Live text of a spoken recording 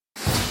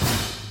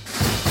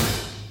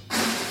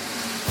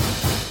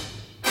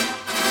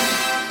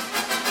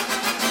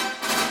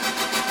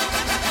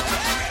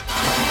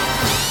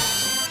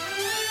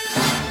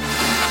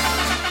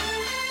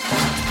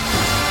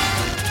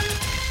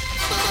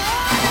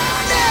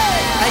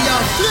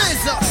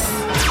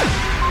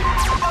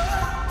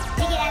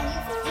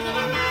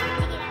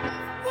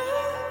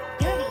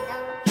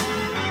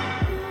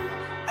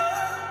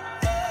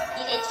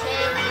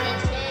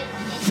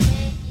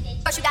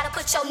First you gotta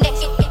put your neck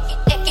into it.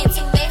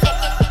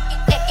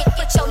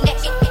 Put your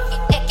neck into it.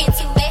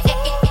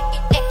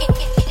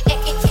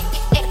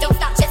 Don't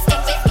stop, just do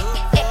it.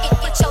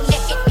 Put your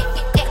neck in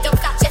it. Don't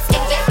stop, just do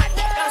it.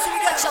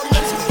 Put your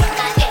neck in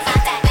my neck, my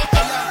back.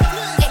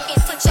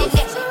 Put your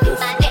neck in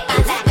my neck, my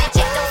back.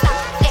 Don't stop,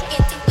 neck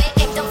into it.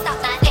 Don't stop,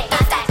 my neck, my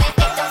back.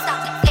 Don't stop,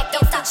 neck,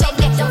 don't stop, your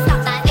neck, don't stop,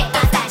 my neck,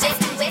 my back. Just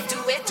do it, do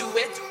it, do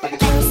it.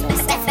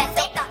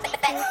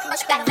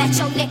 First you gotta back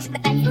your neck.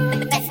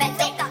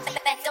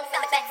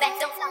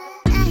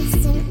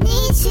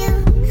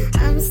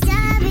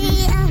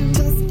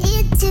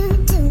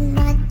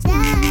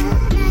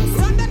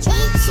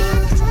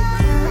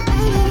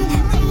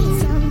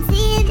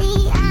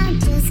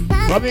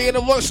 I'm in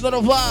the voice, not the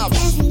vibes.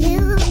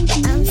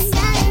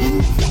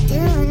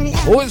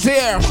 Who is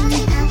here?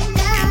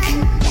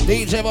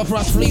 DJ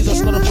Frost, please,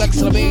 that's not a flex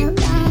to me.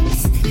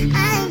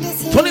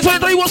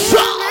 2023, what's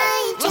up?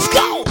 Let's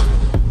go.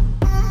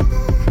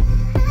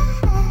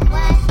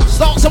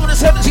 Start some of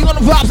this energy on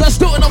the vibes, let's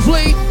do it now,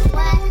 please.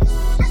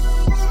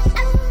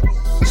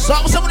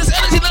 Start some of this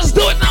energy, let's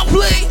do it now,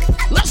 please.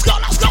 Let's go,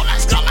 let's go,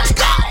 let's go, let's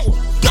go.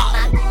 Go,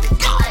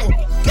 go,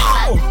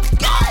 go,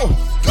 go,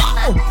 go,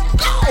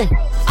 go.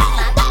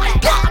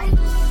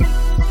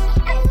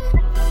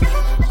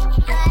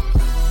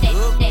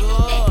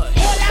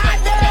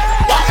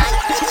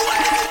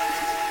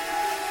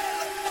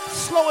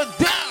 Slow it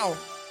down.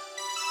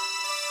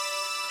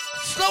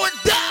 Slow it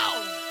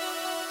down.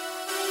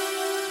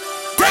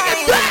 Bring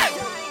it back.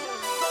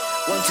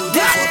 1, 2,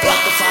 3, 4,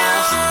 block the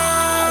files.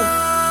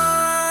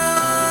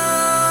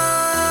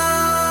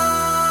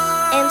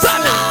 MC,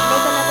 make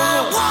another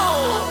hit.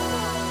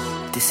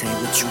 This ain't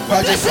what you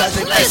want. This is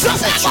Lisa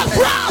Emma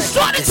Frost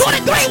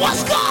 2023.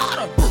 What's good?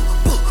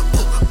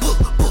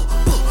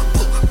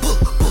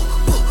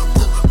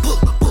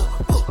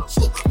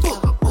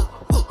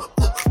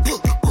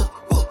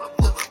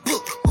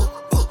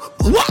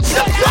 What's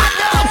the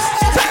problems?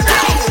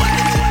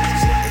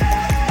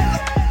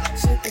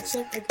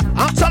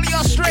 I'm telling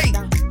y'all straight,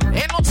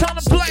 ain't no time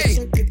to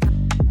play.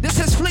 This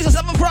is Fleece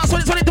 7 Frost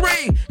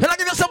 2023. And I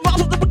give you some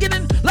balls at the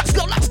beginning. Let's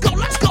go, let's go,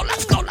 let's go,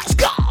 let's go, let's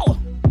go.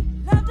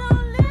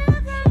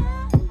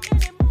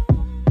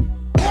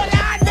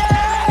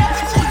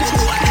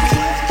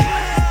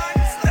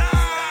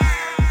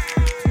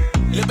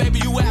 Little baby,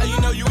 you out, you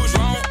know you was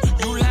wrong.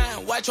 You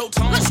lying, watch your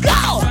tone. Let's go.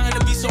 Trying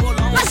to be so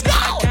alone. Let's go.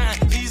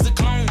 He's a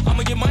clone.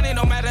 I'ma get money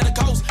no matter the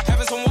cost.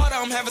 Having some water,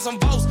 I'm having some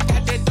boats.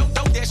 Got that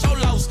dope, that show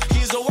lows.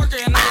 He's a worker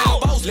and I'm a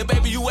boss. Little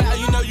baby, you out,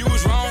 you know you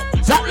was wrong.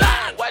 Stop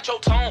lying. Watch your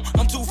tone.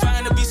 I'm too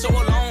fine to be so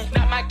alone.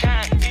 Not my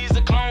kind, he's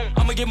a clone.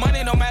 I'ma get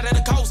money no matter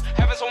the cost.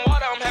 Having some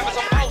water, I'm having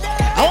some boats.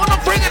 I wanna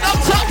bring it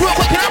up top real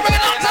quick. Can I bring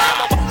it up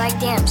top? Like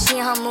damn, she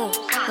in her mood.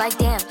 Like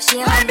damn,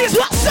 she in her mood.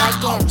 Like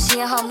damn, she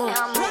in her mood.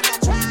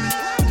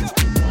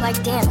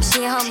 Like damn,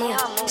 she in her mood.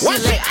 She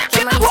lit,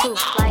 get money too.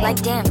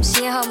 Like damn,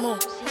 she in her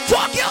mood.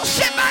 Fuck your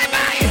shit,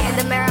 baby. In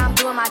the mirror, I'm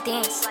doing my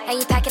dance. And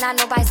you packing out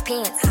nobody's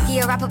pants. He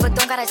a rapper, but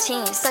don't got a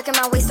chance. Stuck in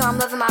my waist, so I'm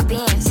loving my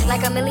bands.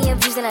 Like 1 million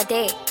views in a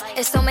day.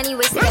 There's so many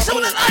ways to Play get some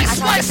of paid. that ice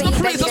spice, no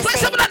pleasers. Play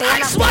some of that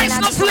ice spice,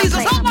 no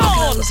pleasers. Come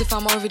on. If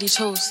I'm already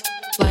chose,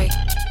 like,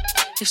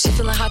 if she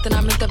feeling hot, then I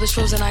make that bitch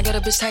frozen. I get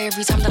a bitch tired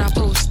every time that I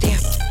post. Damn,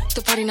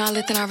 the party not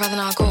lit, then I'd rather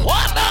not go.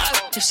 What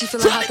the? If she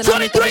feeling hot, then I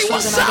make that bitch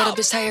frozen. I get a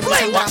bitch tired every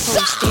time that I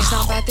post. It's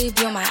not bad, they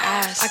be on my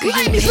ass. I could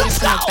hear me hitting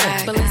from the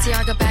back.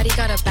 Balenciaga baddie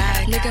got a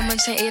bag. Nigga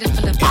munching ate it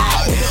from the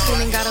back. Nigga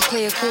feeling gotta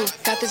play it cool.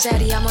 Got the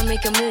zaddy, I'ma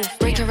make a move.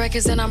 Breaking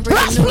records and I'm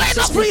breaking news.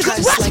 Just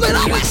because like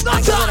I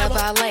do whatever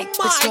I like.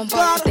 Bitch won't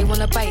bark if they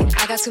wanna bite.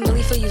 I got too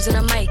million for using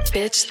a mic,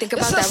 bitch. Think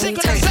about that when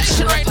you type.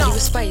 She don't play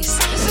with spice.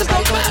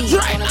 Everybody gon'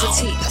 eat, on a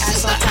petite.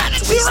 Ass on top,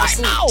 to waste some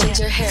sleep. Change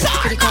your hair,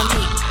 pretty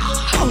complete.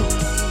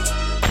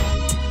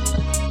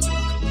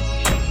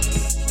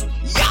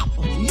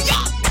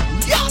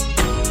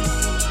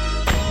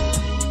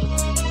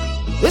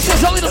 This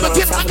is only the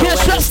beginning. I can't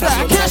stress that.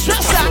 I can't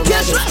stress that. I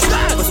can't stress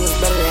that.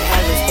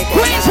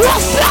 Queens,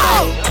 what's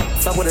up?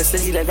 Fuck with a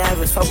city like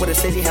average. Fuck with a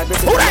city, have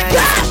bitches. Who that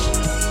cash?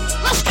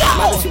 Let's go.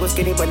 My bitch, she was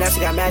skinny, but now she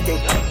got mad thing.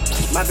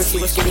 My bitch,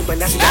 she was skinny, but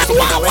now she got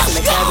Let's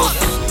the go. cabbage.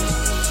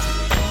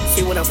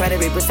 See when I'm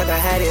fighting, baby, bitch, like I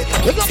had it.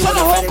 Big up for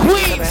the whole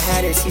Queens.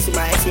 She see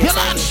my ex, You're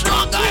on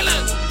Strong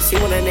Island. See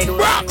when a nigga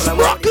Brooklyn.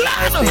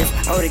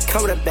 I already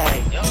come with a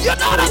bag. You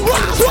know the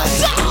rocks.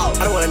 What's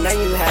up? I don't want a name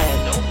you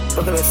had.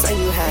 Look at the sign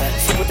you had.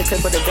 See what the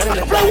clip with the gun in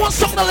the Play one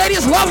song the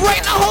ladies love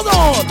right now. Hold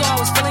on. Thought I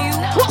was feeling you?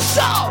 What's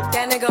up?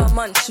 That nigga a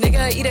munch.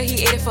 Nigga a eater,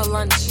 he ate it for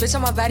lunch. Bitch,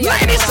 on my body.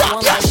 Ladies,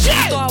 talk your shit.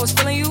 Thought I was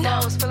feeling you?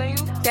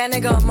 That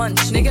nigga a munch.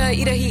 Nigga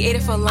either he ate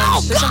it for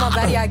lunch. Bitch, on my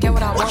body, I get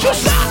what I want.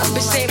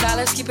 Bitch, say bad,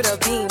 let's keep it a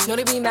beam. Know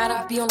they be mad,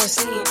 I be on the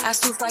scene. I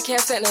stoop like hair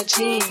set in a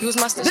jean. Use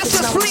my stitch. This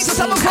is free to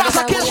some of us.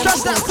 I can't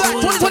stress that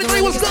fact.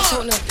 2023 was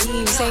good.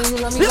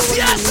 This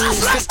yes,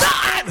 last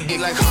time.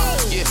 Like,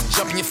 yeah,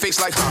 jump in your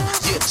face like,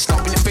 yeah,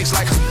 stomp in your face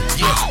like,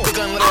 yeah, big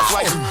gun let off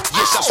like,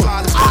 yeah, shots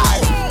fly the ball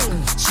like,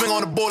 swing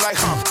on the ball like,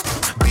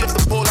 beat up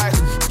the ball like,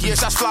 yeah,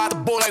 shots fly the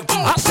ball like,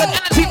 boom. I said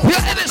energy,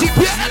 pure energy,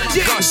 pure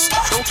energy. Guns,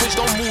 don't twitch,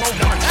 don't move, don't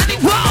run. Any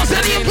balls,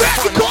 any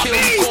impact, you call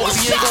me.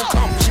 He ain't gon'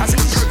 come. I see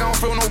the trick, I don't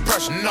feel no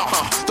pressure, no,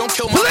 don't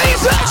kill my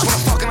Please, ex when I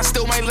fuck and I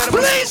still might let him.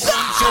 Please,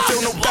 she don't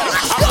feel no better.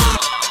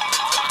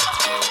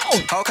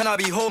 How can I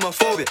be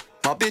homophobic?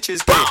 My bitch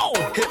is gay.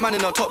 Hitman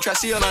in the top track,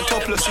 see a man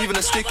topless, even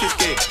a stick is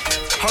gay.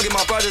 Hugging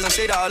my brothers and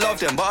say that I love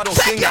them, but I don't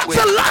sing that way.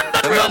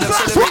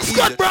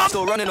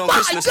 Still running on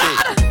Christmas Day.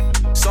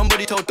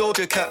 Somebody told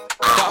Doja Cat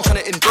that I'm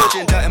trying to indulge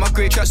in that. In my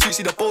grey tracksuit,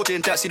 see the bulge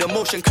in that. See the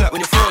motion clap when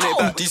you're throwing it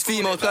back. These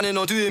females planning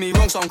on doing me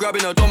wrong, so I'm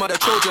grabbing a dome at the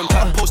Trojan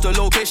pack. Post the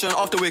location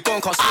after we're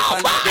gone, can't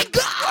sleep and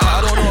I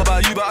don't know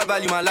about you, but I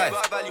value my life.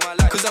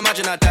 Cause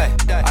imagine I die,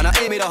 and I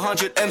ain't made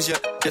 100 M's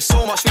yet. There's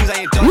so much things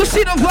I ain't done. You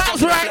see the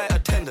vibes, right?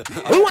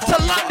 We went to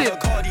London.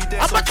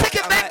 I'm gonna take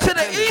it back to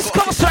the East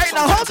Coast right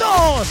now. Hold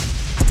on.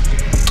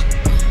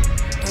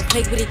 Don't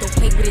play with it, don't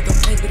play with it,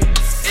 don't play with it.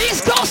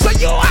 East Coast of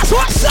US,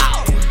 what's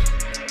up?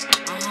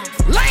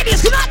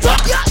 Ladies, can I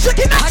talk? Y'all should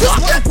can I talk? I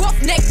just want a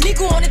rough-neck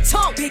nigga on the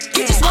tongue. You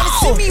just wanna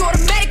see me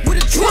automatic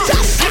with a drum. I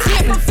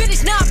can't even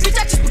finish now, bitch,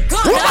 I just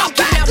begun. Who my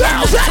bad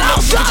girls at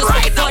outside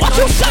right now? What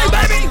you say,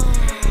 baby?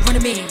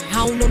 100 man,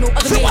 I don't know no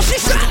other man. What she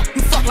said?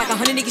 You fuck like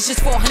 100 niggas just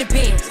for 100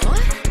 bands.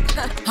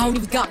 I don't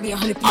even got me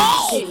 100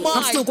 bands.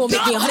 I'm still gonna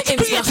make me 100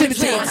 M's for 100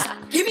 plans.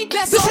 Give me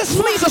best. This is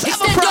Fleezer's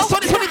Everfrost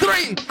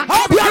 2023. I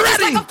hope y'all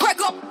ready. I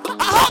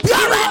hope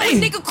y'all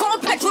ready. Nigga call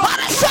Petro. Let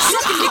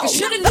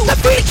the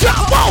beat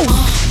drop. Whoa.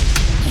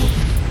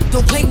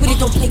 Don't play with it,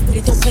 don't play with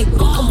it, don't play with it.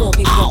 Come on,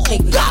 baby, don't play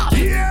with it.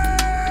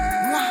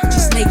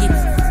 Just naked.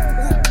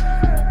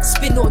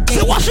 Spin on game.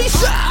 So what she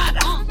said?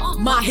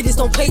 My hitters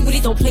don't play with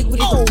it, don't play with it,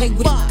 don't play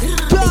with it.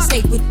 They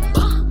stay with it.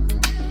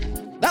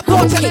 That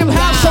boy tell him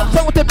have some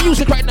fun with the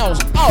music right now.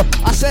 Oh,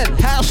 I said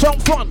have some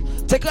fun.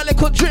 Take a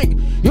little drink.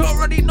 You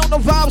already know the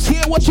vibes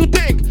here. What you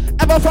think?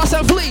 Everfrost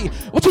and Flea.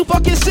 What you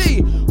fucking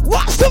see?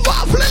 What's the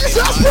vibe,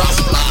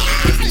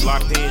 please?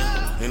 Locked in.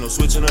 Ain't no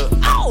switching up.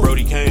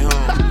 Brody came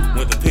home,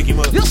 went to pick him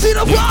up. You see the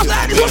vibe,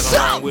 ladies? What's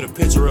up? With a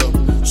picture up.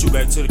 Shoot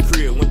back to the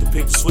crib, went to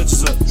pick the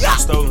switches up. Yeah.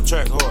 Stolen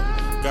track hard,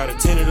 got it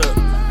tinted up.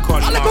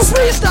 Cardi I like a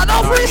freestyle,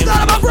 no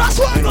freestyle, my bro,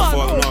 swear. Ain't no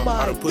falling off.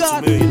 I done put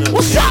 2 million up.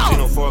 What's up? Ain't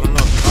no falling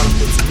off. I done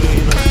put 2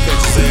 million up.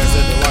 Catch his ass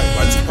at the light,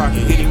 like Tupac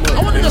and hit him up. I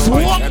wanna just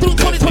walk through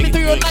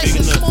 2023 real nice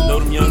and smooth. Know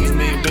them youngest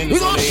men business. We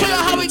gonna show you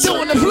how we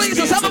doing the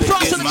Fleezers.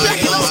 Everfrost and the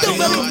jacket. Let's do,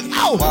 baby.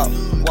 Ow.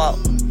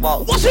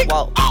 Watch it.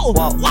 Oh,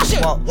 watch it.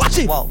 Watch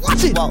it.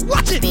 Watch it.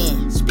 Watch it.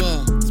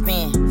 Spin.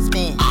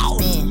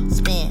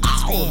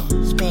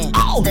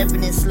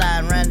 Stepping and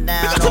slide, run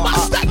down. Because of my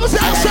steppers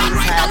outside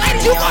right now,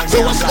 ladies. You want to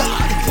what's up?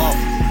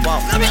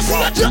 Let me see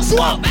you just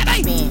walk,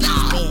 baby.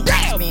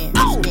 Damn.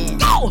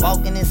 Oh.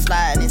 Walking and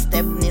sliding and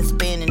stepping and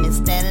spinning and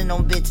standing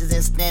on bitches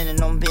and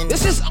standing on business.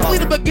 This is only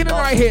the beginning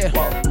right here.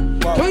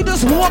 Can we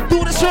just walk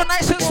through this real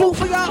nice and smooth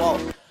for y'all?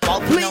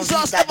 Please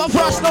us,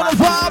 Everfrost, know the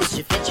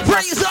vibes.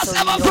 Praise us,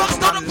 Everfrost,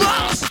 know the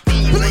vibes.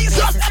 Please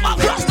us,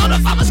 Everfrost, know the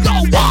vibes. Let's go.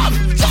 1, 2,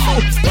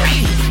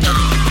 3, go.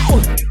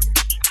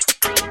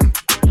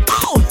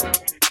 Oh.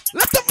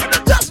 Let the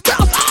rhythm just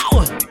bounce.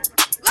 Oh.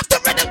 Let the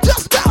rhythm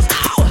just bounce.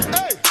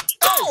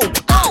 Oh.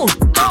 Oh.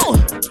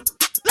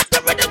 Let the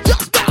rhythm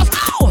just bounce.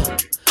 Oh.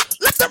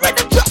 Let the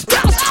rhythm just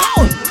bounce.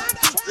 Oh.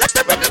 Let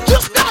the rhythm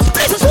just bounce.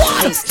 This is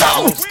 1,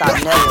 2,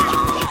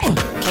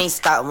 3. Can't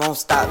stop, won't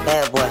stop,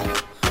 bad boy.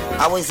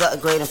 Always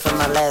upgrading from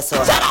my last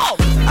one. Shut up!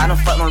 I done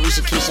fucked my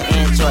Risha, Keisha,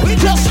 and Joy. We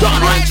just started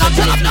right now,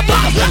 tell them the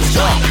boss, let's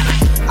go!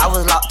 I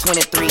was locked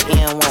 23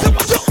 and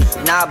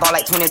 1. Now I bought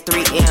like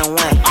 23 and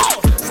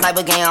 1.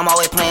 Sniper game, I'm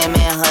always playing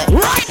manhunt.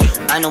 Right!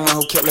 I'm the one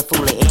who killed the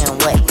foolie and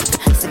what?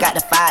 Still got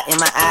the fire in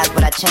my eyes,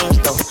 but I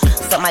changed though.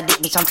 Suck my dick,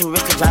 bitch, I'm too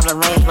rich to drive a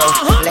Range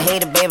Rover. The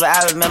hater, baby,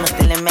 I remember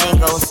stealing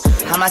mangoes.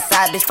 How my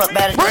side bitch fuck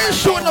better than We're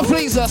shooting the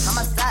Fleezers. How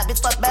my side bitch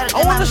fuck better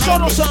than I wanna show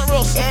them something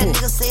real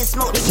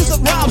simple. This is the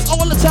vibes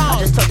all the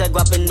time. This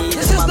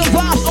is the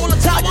vibes all the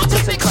time. Watch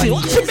it mix it,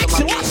 watch it mix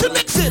it, watch it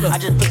mix it. I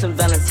just put some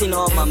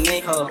Valentino on my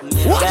makeup.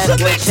 Watch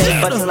it mix it.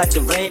 Button like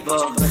the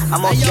rainbow.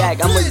 I'm on Jack,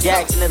 I'm with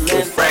Jack in the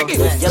limbo.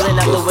 Yelling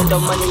out the window,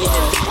 money in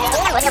the.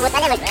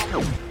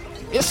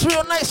 It's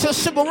real nice and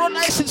simple, real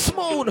nice and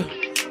smooth.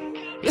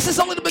 This is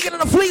only the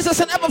beginning of Fleezers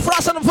and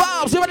Everfrost and the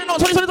vibes. You already know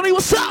 2023,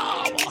 what's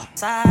up?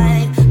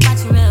 Side,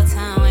 watching real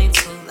time, ain't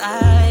too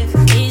live.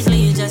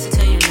 Easily adjusted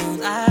to your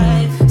new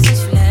life.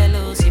 Since you let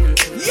loose, you've been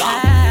too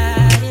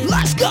tired.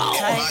 Let's go!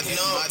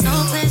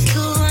 No place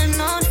to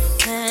unknown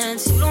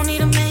plans. You don't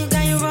need a man,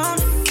 got your own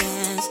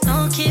plans.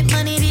 Don't keep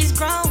money, these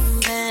grown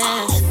plans.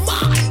 Oh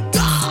my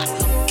God!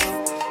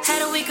 Had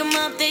to wake 'em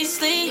up, they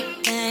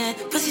sleepin'.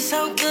 Pussy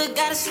so good,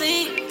 gotta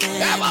sleep.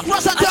 Yeah, my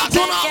plus I talk to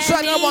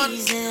outside, come on.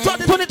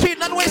 2023,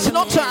 not wasting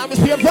no time.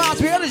 It's pure vibes,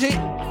 pure energy.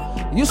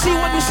 You see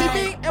when you see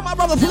me and my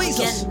brother please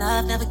us.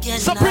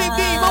 Supreme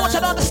Beam, I want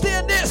you to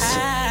understand this.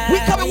 We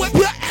coming with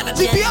pure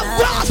energy, pure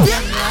vibes, pure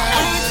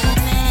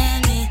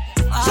energy.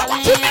 So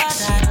what you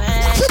mix?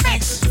 What you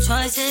mix?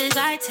 Choices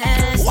I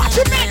test. What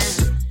you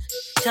mix?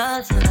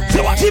 So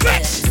what you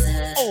mix?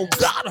 Oh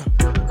God.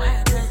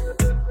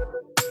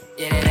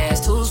 Yeah, that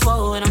ass too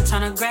swole and I'm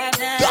tryna grab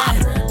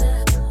that.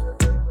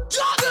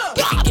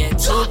 If you get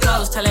too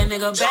close, tell that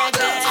nigga back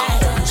that.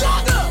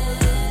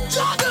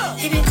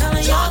 He been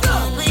calling your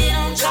phone, we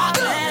don't drop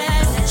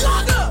that.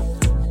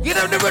 Get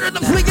in the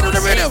rhythm, please get in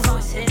the rhythm.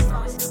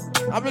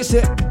 I miss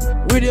it.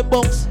 Rhythm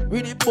bunks,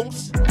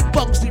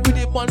 bunks, the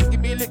rhythm man,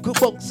 give me a little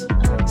bunks.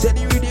 Say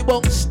the rhythm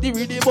bunks,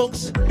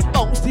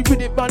 bunks, the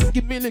rhythm man,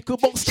 give me a little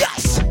bunks.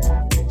 Yes!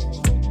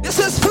 This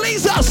is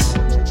Please Us.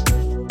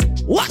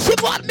 Watch your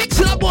butt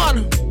mixing up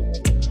one.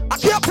 I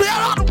can't play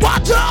around the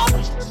water.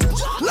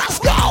 Let's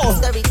go.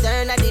 The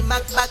return of the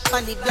Mac back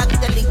on the black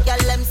telly girl.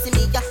 Them see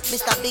me, yeah,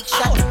 Mr. Big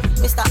Shot,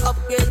 Mr.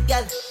 Upgrade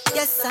girl.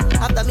 Yes sir,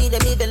 after me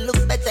them even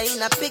look better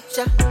in a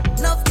picture.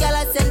 Enough girl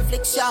I send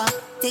flick shot,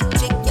 tick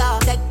chick yeah,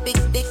 take big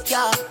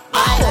yeah.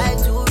 I like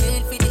to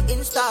real for the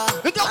Insta.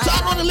 We got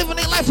time on the living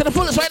their life to the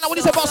fullest right now. What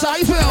is about? How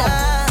you feel?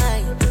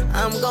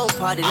 I'm gon'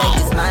 party like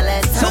it's my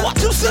last time. So what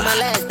you say? My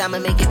last time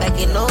and make it back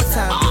in no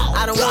time.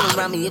 I don't want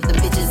around me if the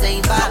bitches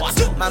ain't vibes.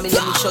 Mommy,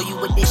 let me show you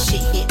what this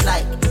shit hit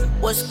like.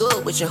 What's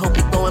good with you? Hope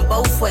it going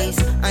both ways.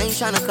 I ain't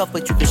tryna cuff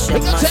with you to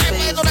shit my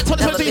space.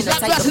 Never been the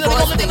type of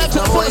boss thing, no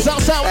way. Let's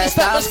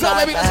go,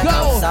 baby, let's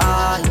go.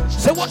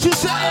 So what you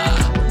say?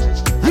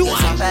 You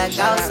want back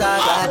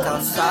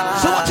outside.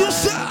 So what you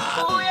say?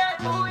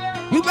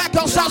 You back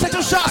outside, take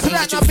some shots to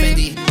that, now,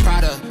 baby.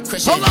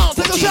 Hold on,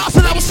 take some shots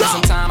to that, what's up?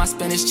 Sometimes I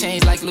spend this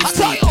change like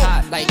Lucy.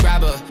 Hot like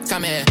grabber,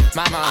 come here,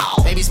 mama.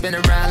 Baby, spin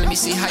around, let me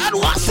see how you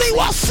want.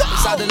 What's up?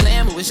 Inside the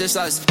Lamb, it was just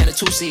us and a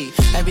 2C.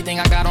 Everything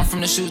I got on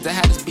from the shoes that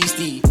had this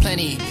beastie.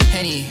 Plenty,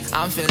 Henny,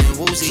 I'm feeling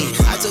woozy.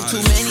 I took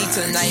too many,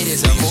 tonight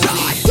is a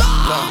movie.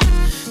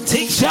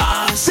 Take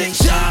shots, take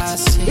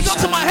shots. We got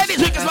to my Henny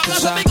drinkers, my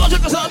guys, big old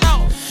drinkers out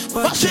now.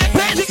 My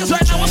champagne drinkers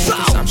right now, what's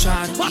up?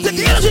 My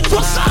tequila drinkers,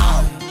 what's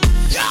up?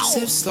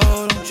 Sip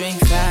slow, don't drink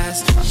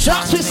fast.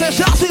 Shots, we say.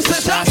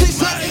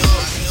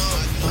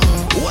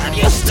 When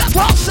you step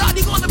outside,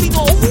 you're gonna be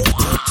going,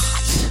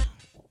 what?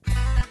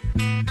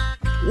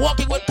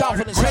 Walking with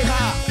confidence, hey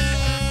hi.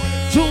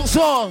 June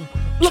song,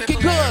 looking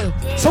good.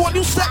 So when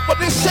you step on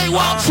this, say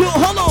walk through,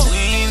 hold on. We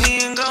ain't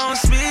even gonna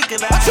speak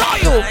about I tell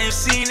you. I've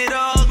seen it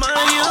all,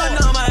 man. You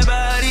know my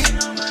body.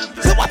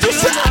 So what you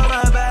say? You know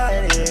my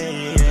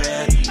body.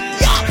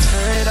 Yeah.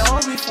 Heard it all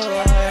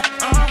before.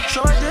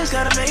 Short, just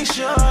gotta make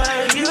sure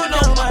you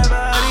know my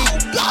body.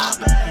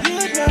 You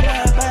know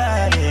my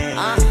body.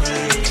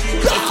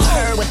 If you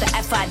heard what the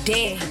F I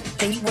did,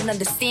 then you wouldn't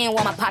understand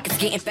why my pockets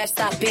getting fast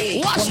I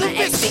big. When my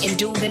ex didn't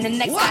do, then the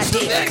next I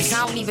did. Cause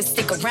I don't even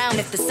stick around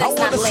if the sex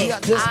not lit. I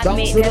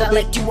admit that I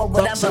like you or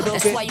whatever.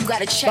 That's why you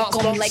gotta check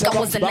on me like I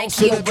was a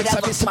Nike or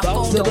whatever. My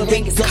phone don't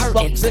ring, it's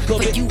curtain.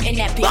 For you and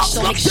that bitch,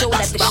 so make sure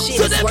that the shit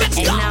is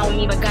working. And I don't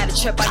even gotta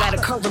trip, I gotta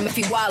curve him if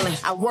he wildin'.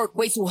 I work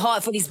way too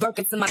hard for these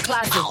Birkins in my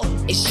closet.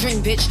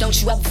 Extreme bitch, don't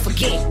you ever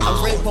forget. A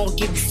real won't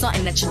give you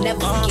something that you never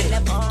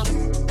forget.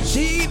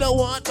 She don't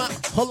want my.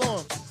 Hold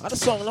on. The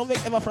song. Don't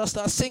make Emma Frost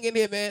start singing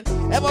here, man.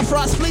 Emma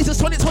Frost, please. It's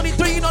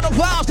 2023. You know the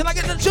vibes. Can I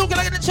get the juke? Can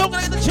I get the juke? Can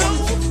I get the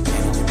juke?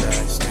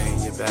 Stay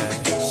in your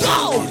bag.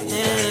 Go!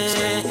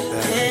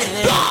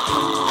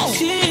 Go!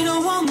 She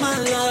don't want my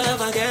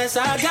love. I guess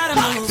I gotta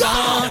move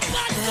on.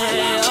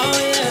 Hey, oh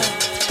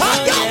yeah.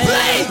 I got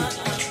play.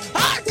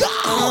 I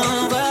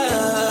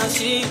got.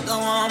 She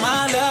don't want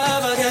my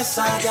love. I guess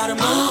I gotta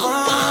move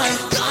on.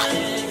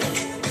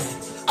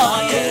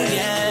 Oh yeah.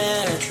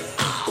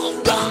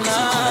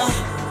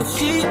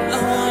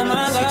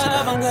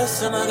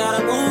 I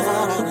gotta move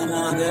on.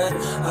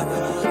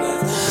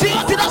 See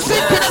what did I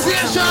say,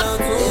 pronunciation?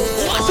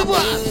 What's the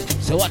word?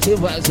 So what you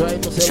vibes,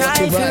 right?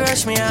 Try if you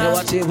rush me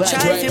out.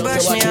 Try if you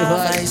brush me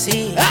out. I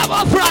see.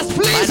 Emma Frost,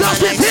 please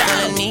us is here.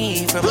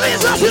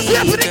 Please us is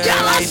here for the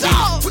girl I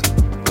saw.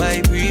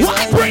 Why breathe?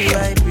 Why breathe?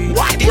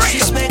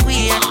 Disrespect we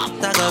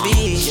ain't not gonna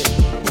be.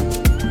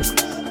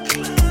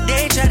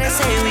 They try to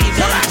say we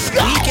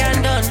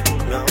can done.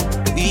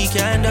 We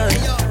can done.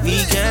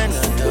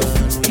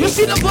 You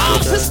see the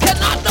vibes, this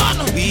cannot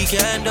done. We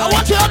can done. I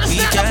want you to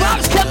understand the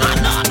vibes cannot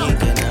done.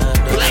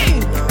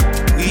 Please.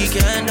 We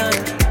can done.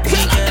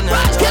 The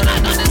vibes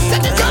cannot done.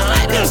 Set it down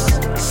like this.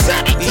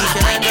 Set it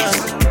down like this.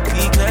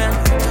 We can.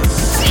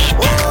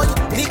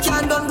 We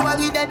can done while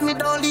we dead, me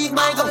don't leave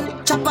my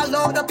gun. Chop a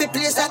load up the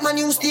place like my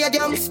new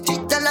stadium.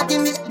 Tell like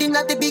him,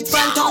 not the big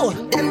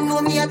phantom. Them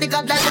know me and the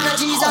God like a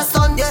Jesus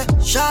son. Yeah,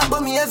 sharp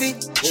but me heavy.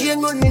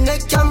 Chain on me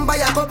neck, can buy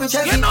a couple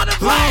Chevy. You know the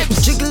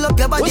vibes. Jiggle up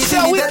your body, we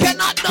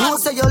cannot done. Don't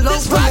say your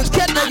love, vibes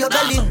cannot your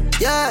belly.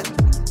 Yeah.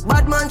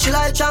 Bad man, she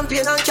like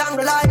champion and can't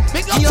rely.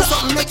 Give you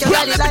something, make you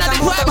ride it like a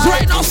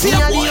motorbike. Me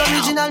are the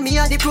original, me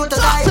are the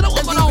prototype. Talk to the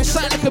woman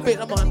outside like a bit,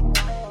 man.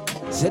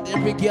 Said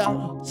every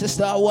girl,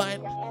 sister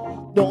wine.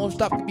 Don't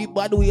stop the beat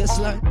by the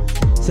waistline.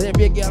 Say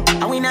every girl.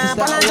 And we not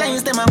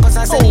apologize them cause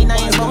I say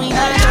nice, but we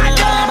not trying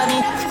to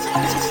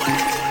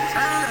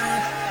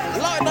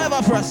Lord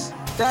never press.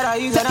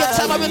 Take your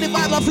time, I'm in the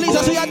Bible, please,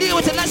 as we are dealing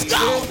with it. Let's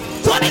go.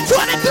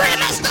 2023,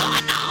 let's go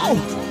now.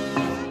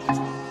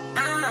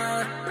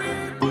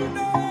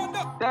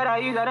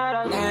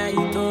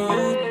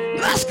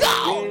 Let's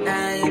go.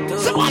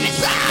 Someone is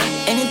back.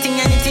 Anything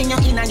you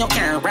in and you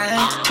can't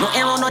run. No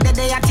arrow, no dead,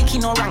 they are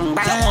ticking no wrong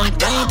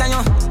band.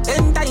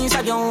 Enter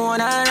inside your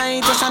own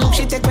alright. Just a look,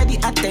 she take where the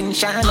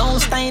attention. No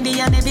style, the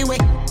and everywhere,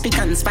 pick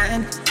and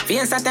span.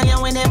 Face that tell you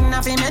when them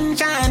nothing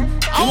mention.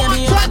 I want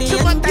to talk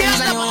to my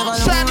girls, I'm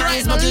outside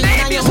right now.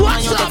 Ladies,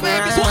 what's up,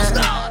 babies, what's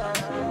up?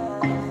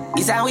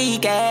 It's a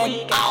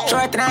weekend.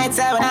 Short nights,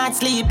 we're not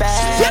sleeping.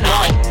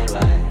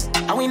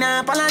 And we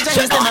not apologize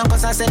to them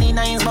cause I said it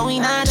nice, but we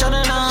not sure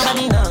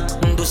nobody know.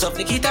 Do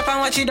something, keep up and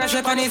watch it dash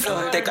up on the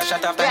floor. Take a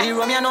shot after the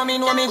room, you know me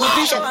good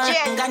fish up.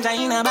 Ganja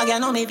in a bag, you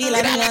know me feel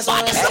like me as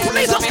well.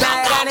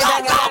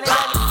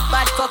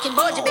 Bad fucking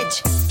bougie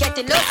bitch,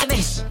 getting low to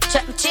me.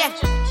 Check my chain,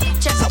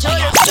 check my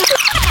jewelry.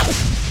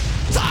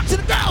 Talk to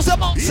the girls,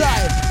 I'm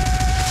outside.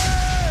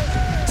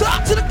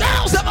 Talk to the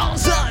girls, I'm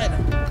outside.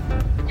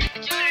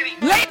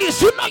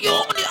 Ladies, you know you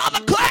own the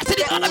other class and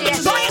the other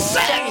bitches, all you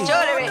say.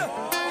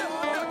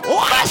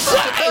 What I say?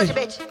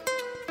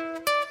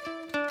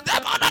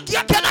 Them other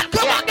you cannot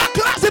come on that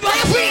class if I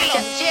feel.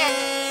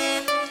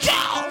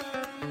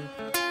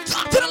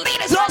 Talk to the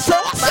ladies also,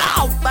 what's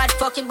up? Bad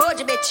fucking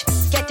bougie bitch,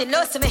 getting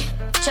low to me.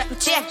 Check my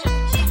chain,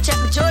 check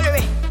my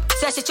jewelry.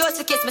 Says she chose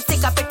to kiss me,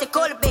 stick up pretty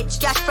cold bitch.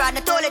 Cash fraud,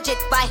 not all legit,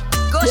 bye.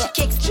 Go she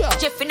kicks,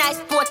 Jiffy nice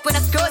sport when I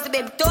scrolls a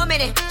bit. 2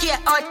 minutes, here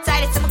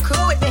outside, it's some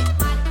crew with me.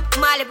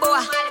 Mali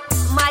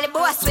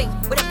boa swing,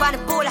 with a pan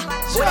of polar,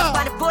 with a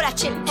pan of polar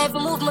chill. Every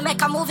move me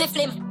make a movie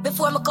film.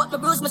 Before me cut my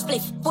bruise, me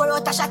spliff. Pour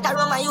out a shot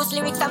around my use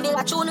lyrics and build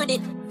a tune with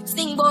it.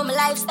 Sing about my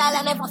lifestyle,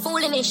 I never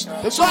foolish.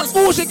 If I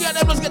push again,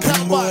 them just get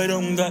top boy,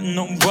 don't got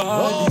no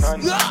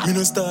body. Me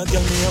no start,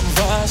 girl, me I'm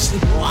vastly.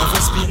 If I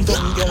spin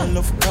down, girl,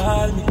 love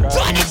call me.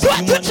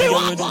 2023,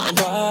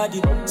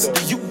 so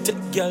you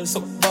take girl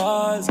so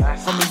balls. I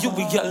mean, you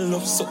be girl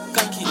love so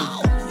cocky.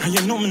 And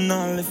you know me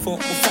now live for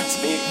my fat.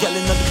 Girl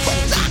in the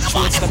body,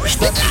 shorts like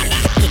that.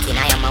 Kicking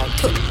I am out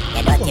too.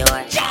 You dirty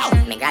whore.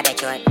 Me grab the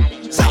throat.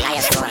 So I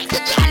am sore.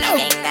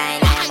 Gang guy,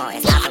 I am out.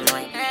 It's not for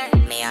more.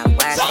 Me have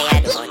work for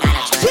you, do not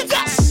a chore.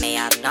 Me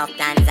have enough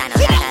plans and a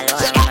lot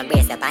of lore. Me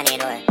brace up on the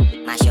door.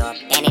 Mash up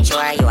any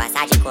chore, you a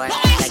Saji core.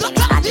 So give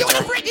me happy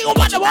chore. Get you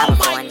back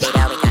for one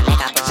video, we can make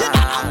a porn.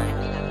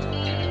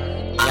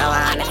 You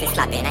want me to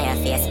slap in your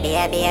face,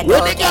 baby.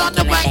 When they get on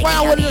the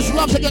background with this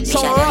love to get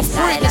so rough,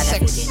 freaky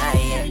sex.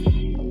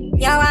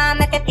 You want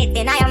me to fit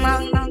in your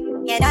mouth.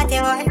 You dirty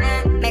whore.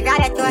 Me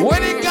grab the throat.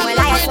 When they get on the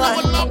background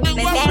with love, they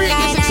want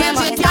freaky sex.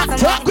 They can't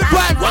talk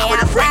goodbye. What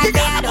with the freaky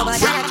girl?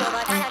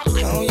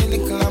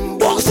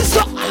 Box this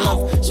up.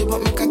 She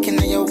put me cock in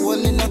your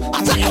wall in up.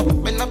 I tell you.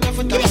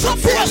 Give me some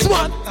force,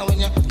 man.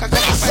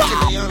 Let's go.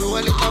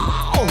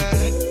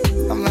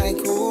 I'm like,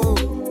 ooh.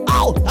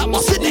 Oh, that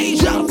must be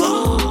deja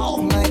vu.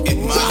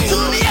 Talk to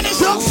the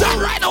ladies outside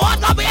right now. I'm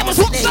not be able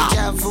to what's up.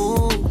 Deja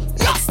vu.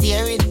 Next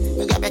year it.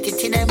 We got back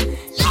into them.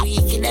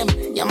 You kill them.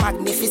 You're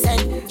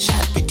magnificent.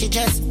 Shot pretty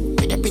dress.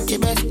 With a pretty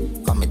breast.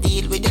 Come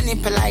deal with your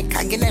nipple like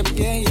hugging them.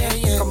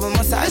 Yeah. Come on,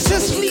 massage. Let's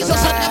just please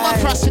us and never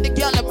press in the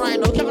girl right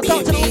now. Can we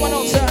talk to the one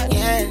outside?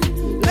 Yeah.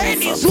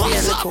 Ladies,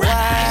 what's up,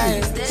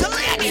 right? So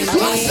ladies,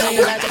 what's up,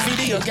 you like a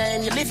video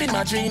game, you live in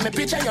my dream. A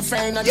picture your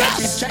friend, and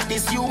yes. Check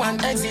this, you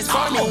and exist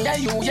for me. Yeah,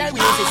 we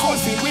is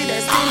fulfilled with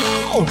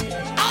destiny.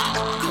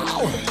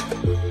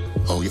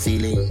 How you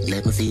feeling?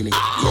 Let me feel it.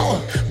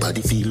 Yeah.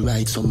 Body feel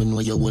right, so me know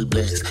you're well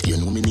blessed. You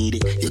know me need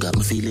it. You got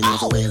me feeling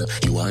overwhelmed.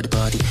 You are the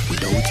party.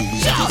 Without you,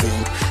 we are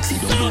different. See,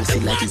 don't do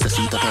see like it's a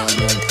sweet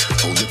apartment.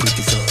 How you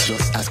pretty so?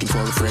 Just asking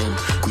for a friend.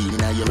 Queen in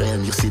your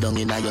realm, you sit down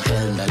in your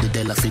helm. Now the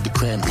Della feed the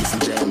creme, piece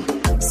and gem.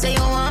 Say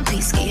you want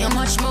peace, give you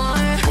much more.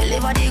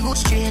 Deliver the good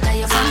straight at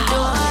your front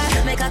door.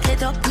 Make a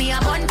get up, me a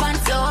bun pan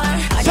floor.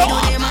 I don't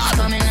know the much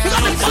coming out.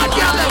 Me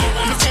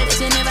said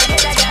she never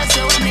did a girl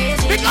so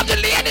amazing. Pick up the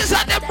ladies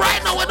and them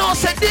right now and all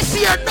said this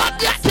year not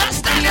yet.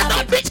 Just tell you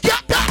no bitch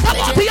can't talk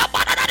about your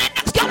mother than the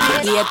next girl.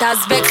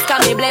 Haters vex,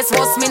 can me bless,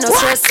 what's me no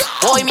stress.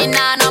 Boy, me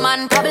nah no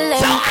man problem.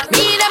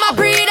 Me them a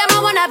breed, them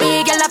a wanna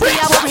be. Girl a play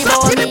a worry about me.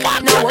 No worry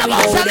about them.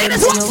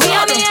 We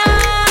are me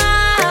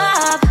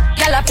up.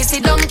 Girl a pissy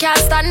don't can't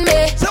stand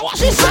me. So what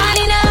she say?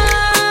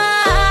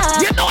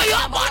 You know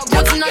you're bad.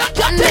 What's not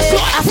on me?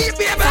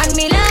 Thank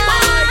me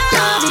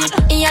love.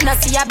 You know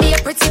see a be a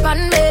pretty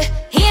pan me.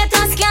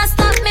 Haters can't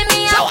stop me.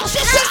 Me up. So what she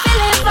say?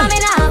 For me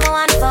now go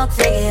and fuck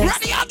for you.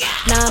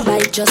 Now buy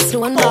just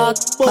one dog.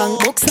 Bang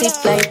book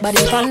stiff like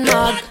body pan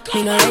dog.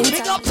 Me no rent.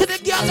 Big up to the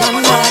girl.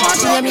 One dog.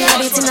 See me a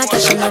bit in a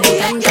cash and a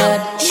bit and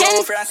God.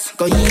 Shen.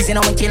 Go easy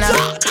now, killer.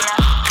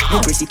 You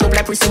press it up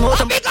like press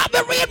motor. Big up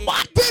the red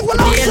one. People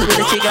deal with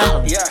the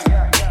trigger.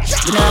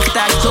 You know if you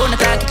talk it loud, not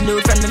talk it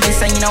loud. From the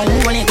mess and you know who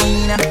want it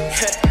going.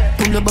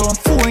 pull about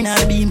 4 in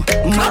a beam.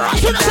 Man,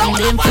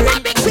 them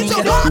friend,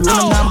 nigga.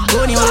 Run up,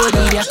 go in your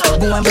area.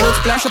 Go and blow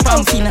splash up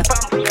on finna.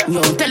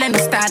 Yo, tell them to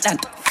start that.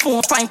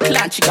 4 fine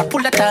clan, she got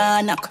pull that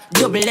knock.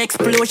 Double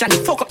explosion,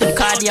 fuck up the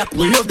cardiac.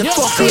 We love the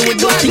fuck with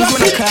the things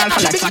when I call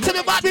for like.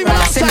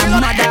 I said my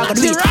mother go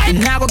do it.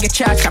 Now go get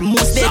charged, I'm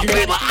most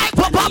deadly.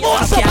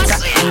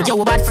 And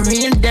yo, bad for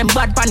real, them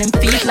bad pan them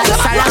feet like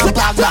Sarah and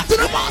Pagla.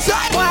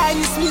 Why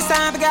you see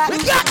some got me?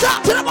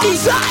 Talk to the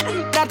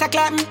outside. That a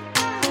clap me.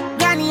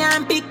 Granny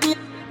and pick me.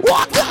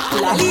 What?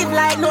 Live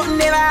like nothing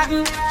never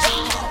happened.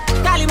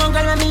 Cali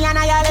Mongol with me and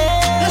I yell.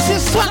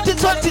 This is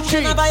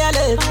 2023. We're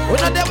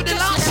not there with the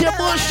last year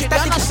bullshit, you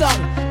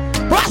understand?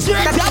 Watch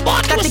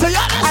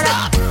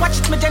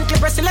me gently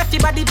press the lefty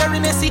body very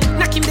messy.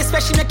 Knock him this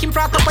special, make him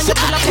frack up when you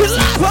pull up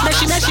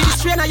Meshy,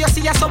 this trainer you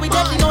see, so we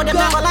deadly know them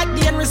never like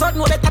the end result,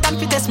 no better than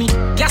fit test me.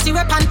 Gassy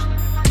weapon,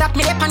 that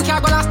me weapon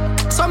can't go last.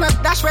 Some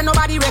dash when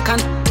nobody reckon.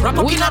 Wrap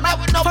up in a bed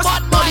with no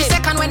bad money.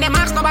 Second when them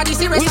ask nobody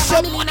serious. We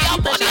some money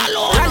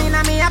alone. Rallying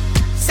on me up.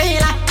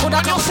 Sailor, could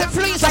I go some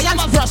fleas? I am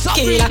a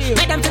killer.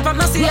 Make them feel from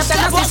no serious, then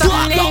I see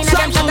something in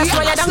them. Shut the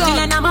story down till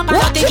I'm a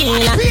part of the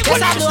killer. Yes,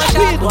 I do a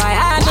shot. Why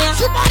I there?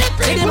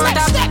 See them on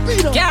top.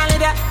 Can't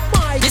live there.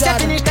 This I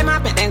finish them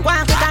up, then go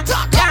and put that.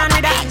 Can't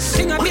live there.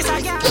 Sing a piece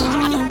of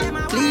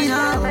clean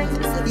out,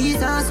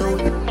 these are so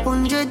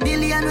 100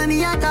 billion when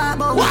me a talk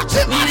about. Watch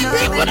it, money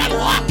people that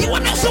walk. You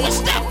want to see what's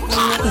step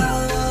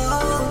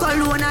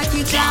Cologne a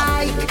kick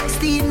like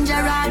Steven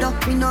Gerrard.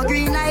 Me no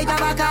green like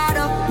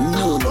avocado.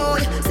 No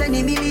boy, send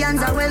me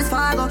millions of Wells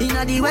Fargo.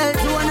 Inna the wealth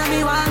zone of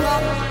me want go.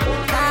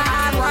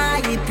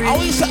 Why it pretty?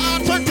 Oh, it's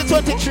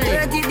 2023.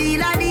 30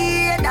 deal a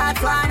day,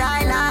 that's what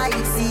I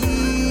like.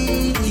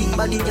 See,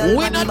 body girl,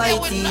 we not there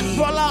with nothing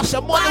for loss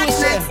of money, we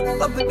say.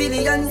 Couple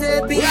billions,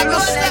 we are gonna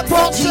step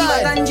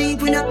outside. And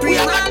Jeep in a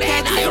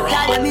pre-market.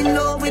 Got them in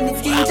love with me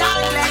skin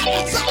chocolate.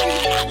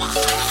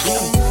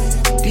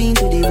 Clean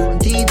to the bone,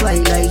 teeth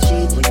white like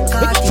shit.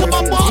 Because some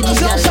of my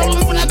borders also,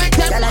 we wanna make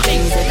them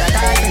money.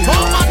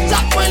 Oh, man,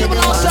 top when you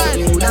were outside.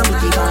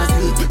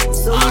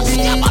 So big,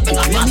 I want my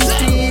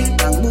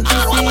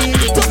 9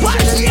 to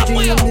 5, see up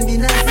for you.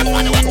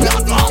 Everybody was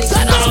built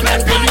outside, I don't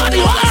make them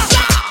money.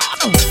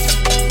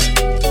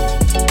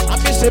 I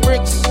miss the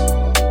bricks.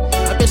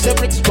 I miss the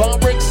bricks, farm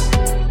bricks.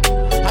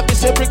 I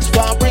miss the bricks,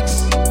 farm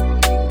bricks.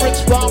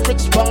 Bricks, farm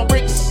bricks, farm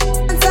bricks.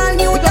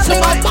 Because some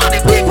of money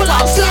people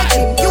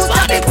outside.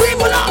 Money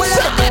people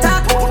outside.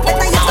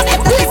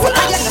 Money people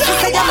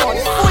outside.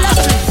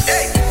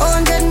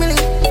 100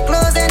 million,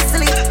 close and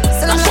silly.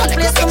 Sell my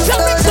place from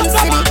Stolen City.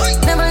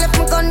 Never left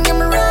my gun, get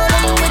me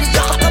rolling with it.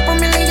 A couple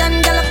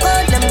million, girl, I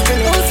call them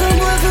Philly. Oh, some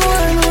boys who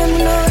want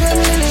me know them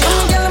Lily.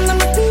 Girl, I'm not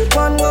deep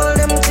on gold,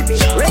 them chippy.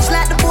 Rich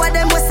like the boy,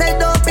 them was sell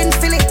dope in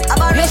Philly.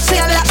 About rich,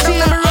 I lock them,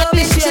 them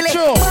rolling chili.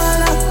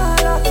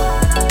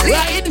 We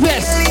are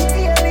invest.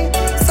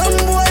 Some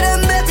boy, them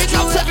bet big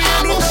up to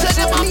all who said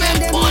them a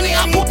make money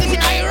and put it in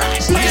a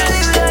rice. Big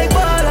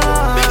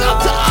up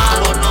to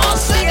all who know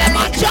say them a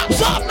chop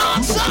some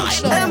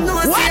outside. When the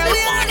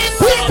money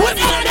people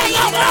know they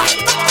love right.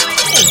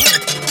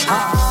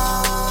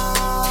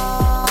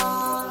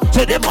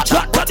 So them a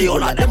chat to the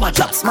whole of them a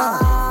chat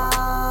smart.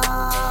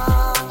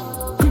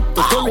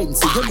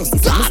 Cryptocurrency, you know see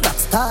some start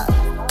start.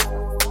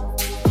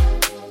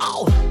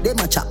 Them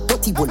a chat,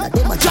 potty bola,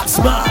 them a chat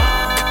smart.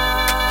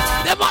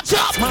 Them a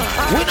chop.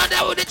 We not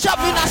there with the chop,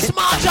 we not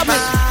smart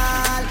chopping.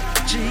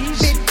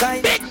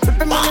 Big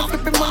flipping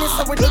money,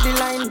 so we do the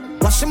line.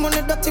 Washing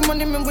money, dirty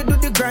money, man, we do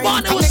the grind.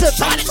 Money was the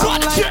finest one,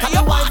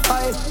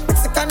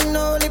 Mexican,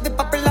 no, live the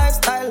poppy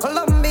lifestyle.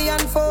 Colombian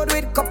food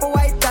with couple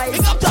white ties.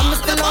 Big up to all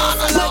the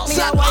ballers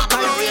outside. Money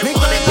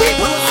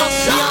people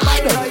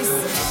outside.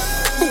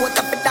 What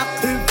up with that?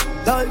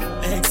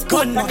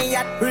 Ex-gun money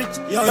at rich.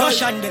 Yo,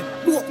 Russian them.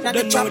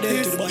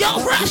 Yo,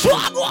 fresh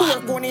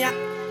one.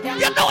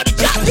 You know the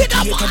job, you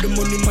know what? The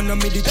money man I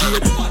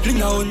meditate.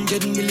 Bring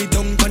 100 million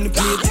down on the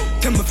plate.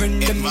 Tell my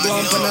friend them go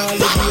on for all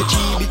the way.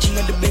 Cheap bitching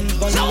at the Benz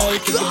van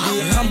like every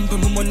day. Ramp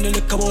my money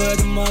like a boy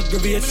them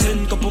aggravate.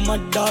 Send couple my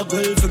dog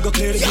well figure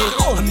clear the gate.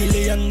 A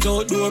million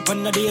outdoor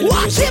pan a daily.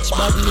 Such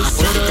badness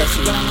so that's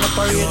young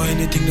operate. Yo,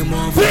 anything them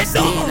want for us.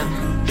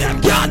 Them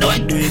can't do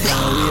it. Do it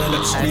now. We are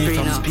like street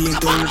from Spain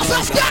to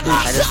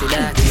I just see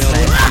that.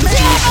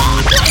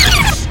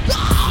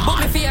 But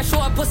me fear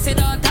show a pussy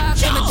don't talk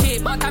to me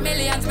cheap. But a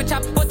millions me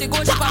chop, put the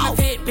good chip on my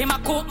feet. Be my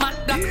coat, man,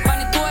 black, on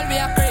the toll we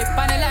a creep.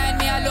 On the line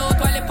me a load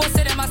while the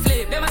pussy them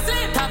asleep. Them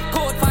asleep. Top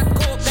coat, fat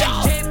coat, them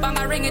cheap. Bang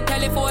a ring it,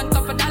 telephone,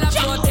 couple dollar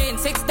protein.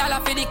 $6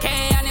 for the K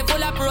and it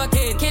full of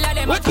protein. Killer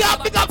them. We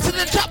can't pick up to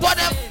the chop on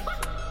them.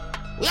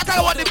 We are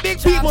talking about the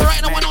big people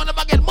right now when on the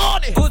bag get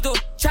money. Puto,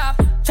 chop,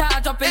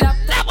 charge up it up.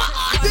 Never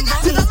pick up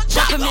to the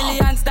chop. A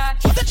million star.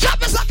 The chop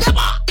is a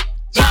camera.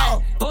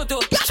 Yo. Puto,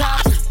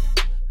 chop.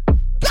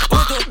 Chop,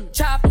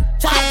 chop,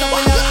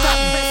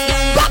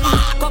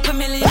 couple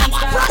million.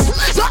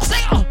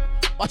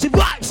 Watch it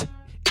vibes.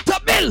 It's a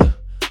bill.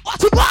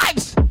 Watch it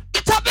vibes.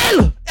 It's a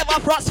bill. Ever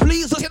frost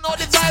please, you know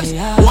the vibes.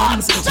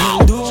 One,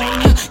 two,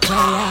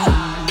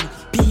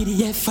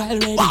 three. PDF file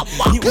ready.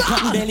 New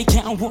pan belly,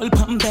 can't hold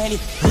pan belly.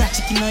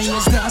 Ratchet in my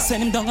ears, gonna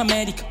send him down a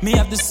medic. Me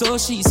have the soul,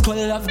 she's called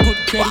love good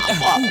credit.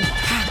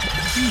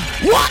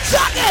 What's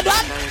again,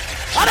 man?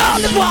 I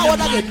don't live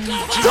one again.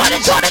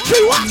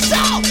 2023, what's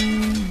up?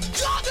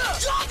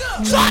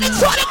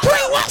 2023,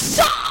 what's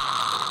up?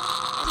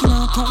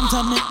 Now come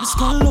to make the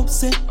skull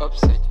upset.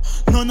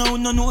 No,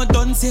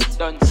 done set.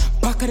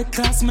 Back of the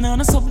class, man, on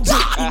a subject.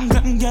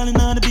 England girl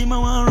in order to be my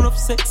one rough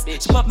sex.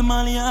 She pop the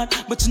molly hard,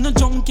 but she no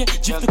junkie.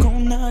 Drift the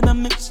crown hard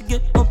and make she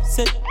get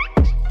upset.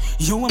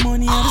 Yo, I'm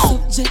money on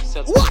the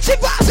subject. Watch it,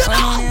 pass it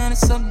I'm money on the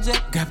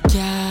subject. Grab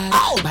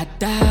cat, bad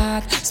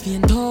dog,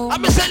 spin toe.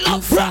 I'm a say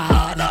love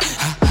fraud.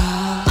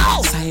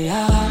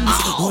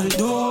 Science,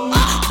 hold on,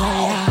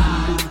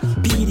 fire.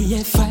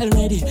 PDF file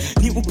ready.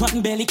 New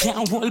pan belly,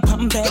 can't hold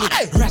pan belly.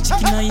 Ratchet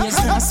in my ears,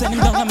 now send him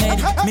down a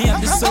medic. Me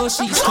have the soul,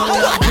 she's called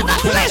love good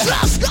credit.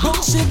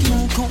 Don't shake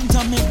your come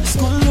to make the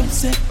skull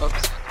upset.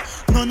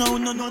 No.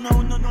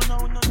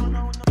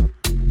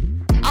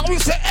 I will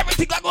say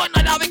everything I go on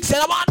now, we say,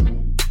 man.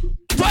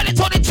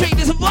 2023,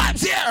 there's some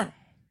vibes here.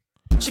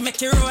 She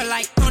make it roll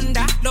like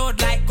thunder,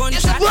 load like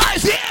gunshot. There's some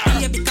vibes here.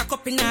 Be a bit cock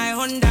up in her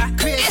Honda.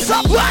 There's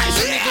some vibes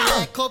here.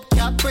 Like up,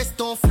 cap, press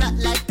down flat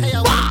like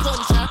tire with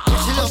punch.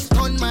 She love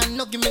gun man,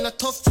 no give me no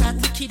tough chat.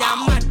 Kid a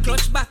mad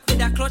clutch back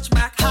with a clutch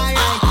back.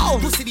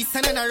 Alright, pussy this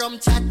and a rum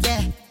chat,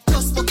 yeah.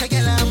 Just book a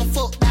girl and I'ma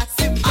fuck that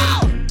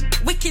simple.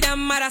 Wicked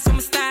and mad as I'm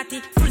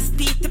started. Full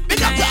speed to be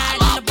my yard.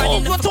 Nobody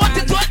know for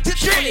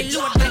 2023.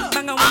 Load like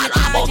bang and when you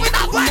charge it.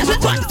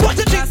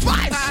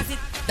 2023.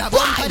 That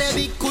bumper the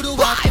big could do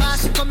walk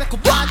past. She come make a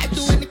party,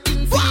 do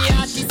anything for the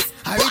artist.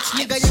 A rich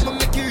nigga, you gon'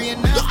 make you rain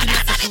now.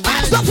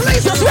 Stop,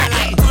 please, just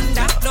ready.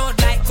 Thunder, load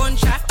like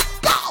gunshot.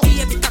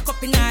 Be a bit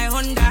up in her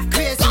Honda.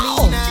 Crazy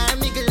me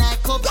now, nigga like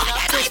up.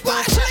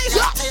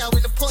 Tire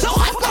with the punch. She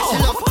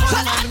love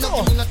fun and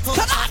no give me no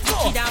touch.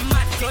 Kid a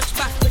mad clutch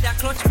back with a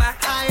clutch back.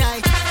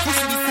 Alright,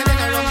 pussy this and then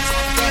a rum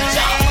chat.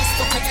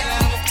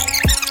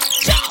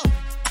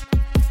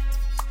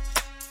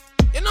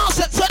 You know,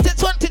 said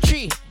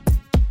 2023.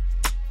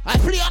 I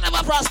flee on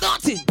never cross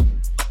nothing.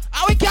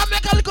 And we can't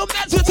make a little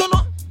mess with you,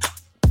 no.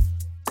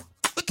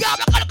 We can't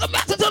make a little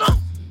mess with you, no.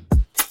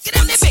 Get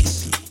in the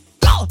mix.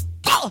 Go.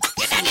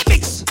 Get in the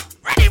mix.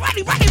 Ready.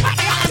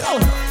 Go.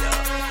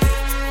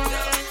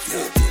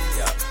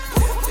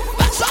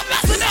 Let's stop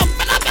messing them.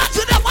 Better mess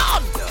with them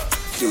on.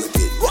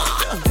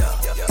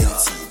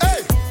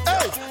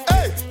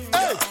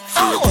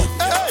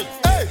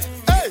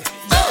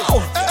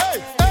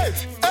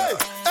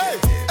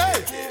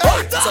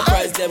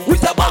 Surprise them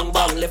with a bang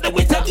bang, left them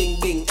with a ding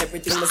ding.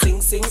 Everything I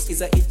sing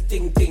is a hit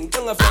ting ting.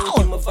 Tongue a fang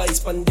him a vice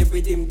pan the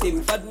rhythm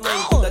dim. Bad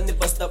mind could I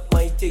never stop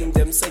my thing.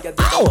 Them say I did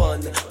a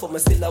one, but me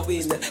still a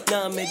win.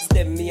 Now meds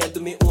them, me I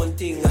do me own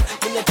thing. Me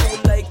not feel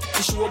like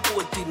the show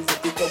both things.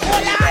 But it a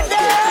one back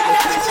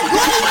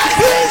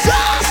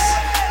Jesus!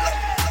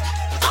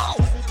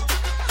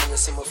 You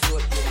see my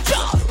float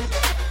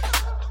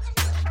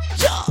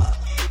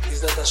is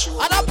that a show?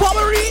 And a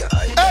powery.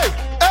 Hey.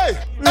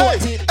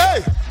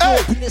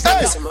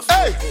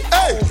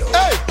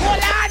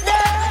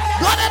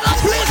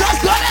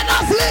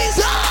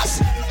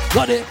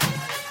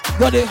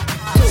 Got it.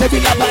 Say we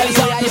got vibes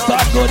on the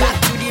start, got it.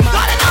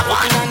 Got it, that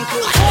one.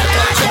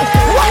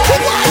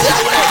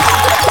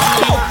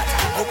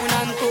 Open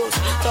and close,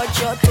 touch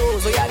your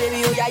toes. Oh yeah,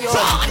 baby, oh yeah, yo.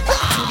 Back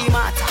to the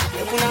mat.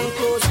 Open and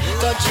close,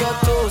 touch your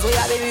toes. Oh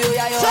yeah, baby, oh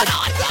yeah, yo.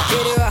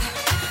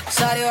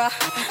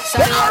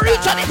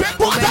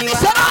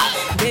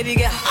 Baby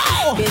girl,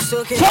 it's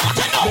okay.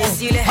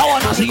 I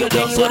wanna see you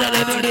dance so that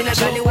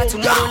what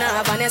tomorrow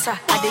now, Vanessa.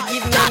 I they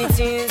give many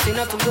things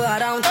enough to go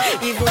around.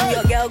 Even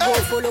your girl go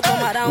follow come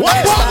around.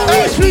 Which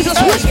Maurice, please?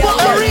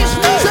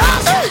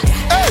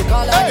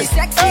 Call her the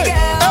sexy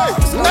girl.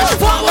 Which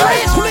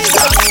Maurice, please?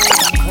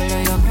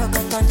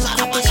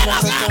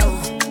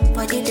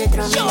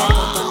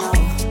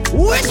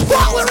 Which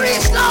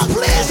Maurice now,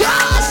 please?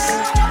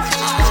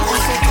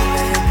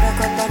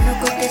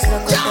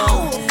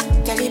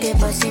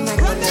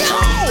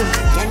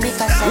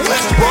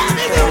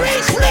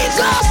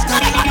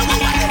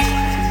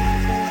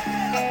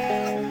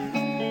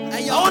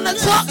 I wanna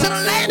talk to the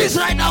ladies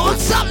right now.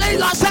 What's up,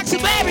 ladies and sexy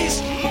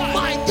babies?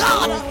 My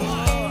God.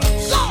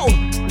 Go.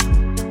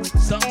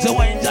 Something to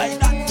wine like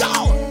that.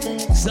 No.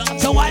 Something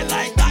to wine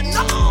like that.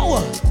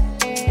 No.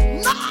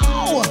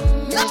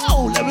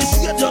 Let me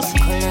see you just.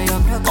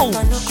 Oh.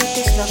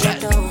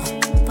 Shit.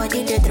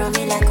 Body they draw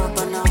me like a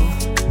bono.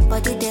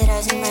 Body they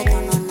rising like no.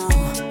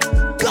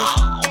 Go.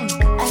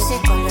 I say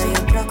color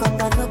you broke up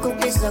but no go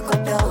please look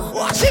up though.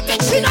 Watch it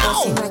mixing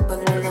now.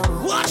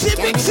 Watch it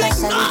mixing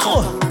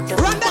now.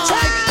 Run the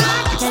track.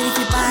 Tell if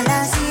you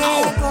balance the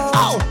echo.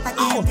 I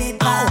can't play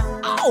back.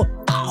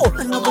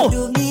 No go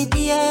do me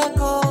the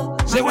echo.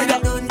 Say what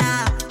up.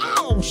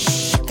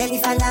 Tell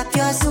if I lap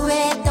your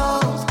sueto.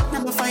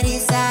 Number for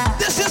this.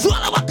 This is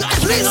one of our guys.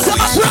 Please come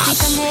across.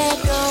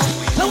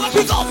 So what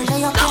we go?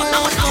 No.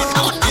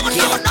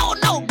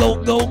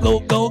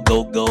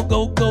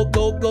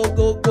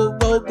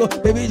 Go.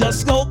 Baby,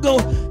 just go.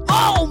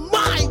 Oh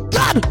my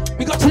God.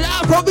 We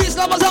Afrobeats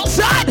lovers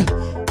outside.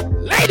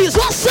 Ladies,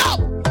 what's up?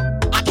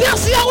 I can't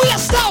see how we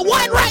start.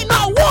 Wine right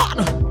now.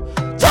 1,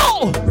 2,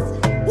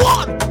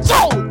 1,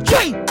 2,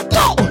 3,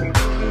 go.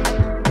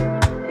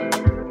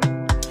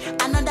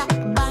 Another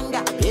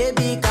banger.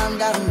 Baby, calm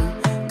down,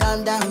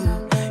 calm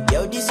down.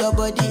 Yo, this your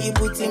body, you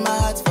put in my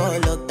heart for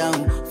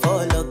lockdown,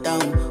 oh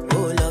lockdown.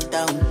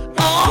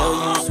 Yo,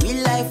 you sweet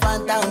life,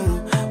 phantom,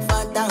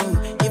 phantom.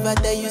 If I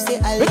tell you, say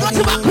I love you. We got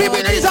to my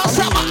creepy ladies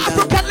outside, my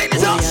African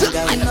ladies outside.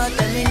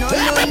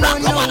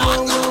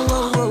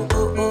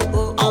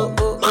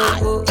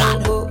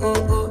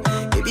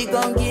 Baby,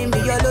 gon' give me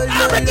your love.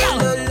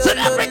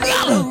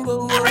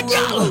 Every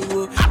girl.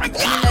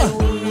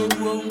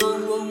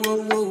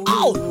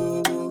 Oh.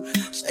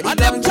 And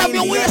them tell me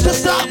ways to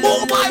start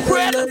move, my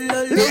friend.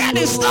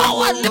 Ladies,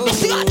 now and let me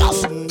see you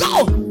just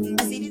go.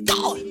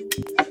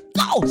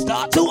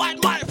 Start to wine,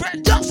 my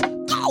friend. Just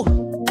go.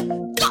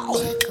 Now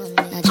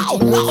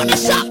on the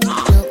shot.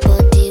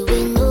 Nobody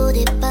will know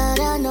the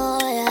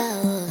paranoia.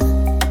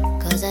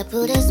 Cause I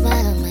put a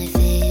smile on my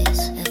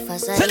face. If I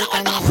said it,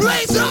 I'm not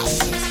Jesus.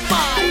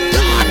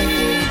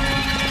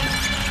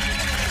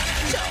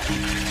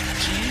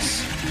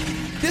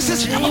 This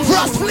is Never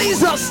Frost,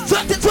 please us.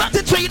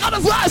 2023, not a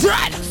vibes,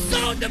 right?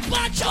 Sound the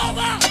bunch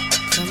over.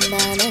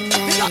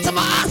 You got to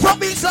my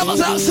Afrobeats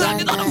lovers outside,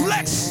 you know the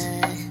flex.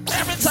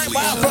 Every time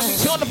my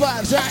Afrobeats, you know the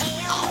vibes, right?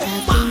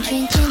 I've been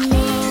drinking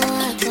more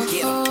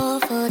alcohol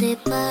for the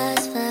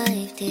past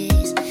 5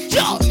 days. Did you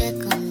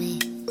check on me?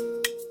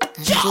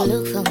 Did you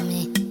look for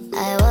me?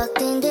 I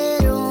walked in the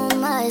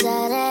room, eyes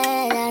are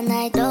red, and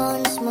I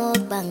don't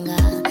smoke banga.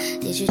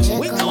 Did you check on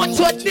me? We're going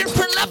to a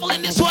different level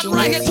in this one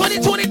right here,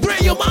 2023,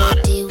 you man.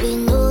 We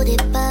know the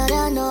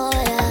paranoia.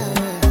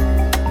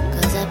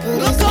 Cause I put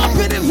look up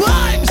in the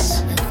vibes.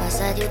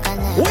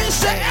 We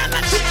say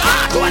energy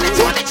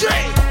 2023.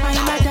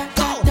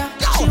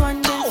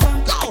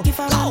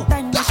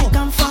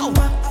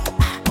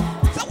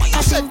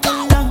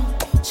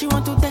 She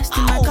want to test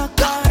in my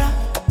kakara.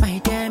 My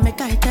dear,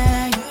 make I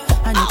tell you.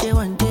 I know they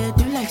one day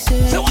do like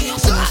say.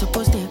 I'm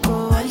supposed to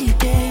go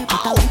holiday,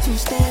 but I want to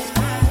stay.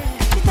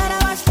 You thought I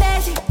was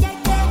lazy.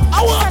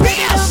 I want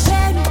beers.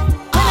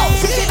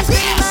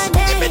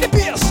 Give me the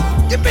beers.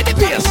 Give me the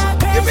beers.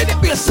 Give me the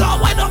beers.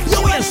 Start wind up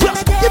your waist.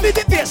 Yes. Give me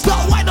the beers.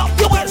 Start wind up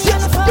your waist.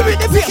 Yes. Give me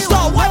the beers.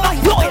 Start wind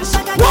up your waist.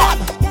 1,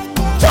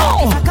 2,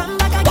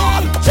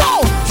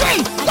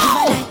 3, go.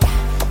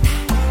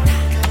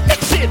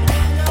 Mix it.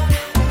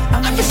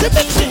 I'm just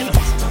mixing.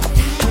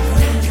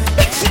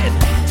 Mix it.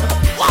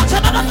 Watch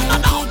it. No.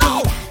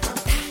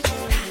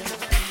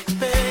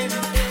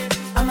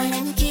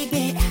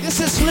 This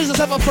is Flizzers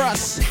Ever for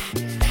us.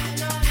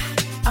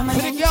 For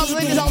the girls,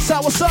 ladies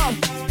outside, what's up?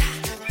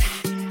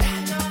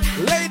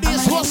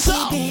 Ladies, what's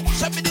up?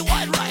 Send me the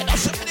wine right now.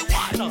 Send me the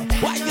wine now.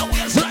 Why your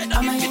waist right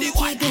now? Give me the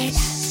wine.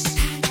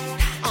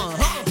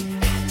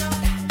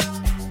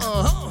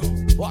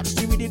 Watch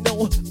the rhythm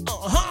now.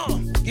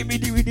 Give me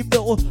the rhythm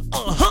now.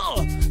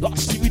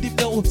 Watch the rhythm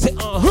now. Say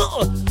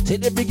Say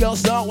every girl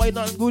start wine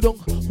and go down.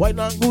 Wine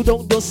and go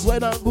down. Just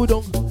wine and go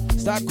down.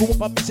 Start come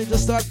up and me say.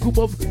 Just start come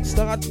up.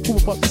 Start come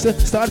up and me say.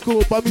 Start come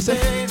up and me say.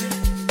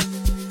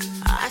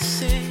 I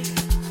see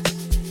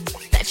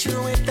that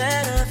you with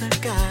that other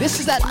guy. This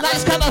is that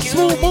nice kind of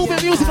smooth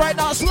moving music right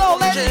now. Slow,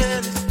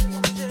 ladies.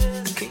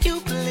 Can you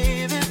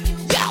believe it?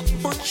 Yeah.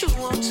 What you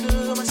want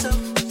to myself?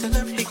 Tell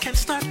him he can't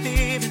start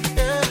leaving.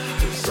 Yeah.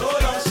 So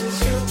long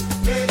since you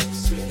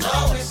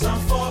always I'm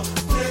for it.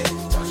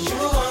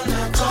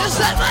 This is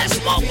that nice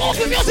smooth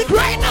moving music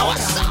right now.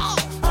 What's up?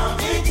 I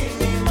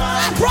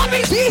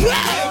promise you, you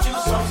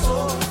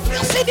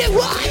see the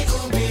right.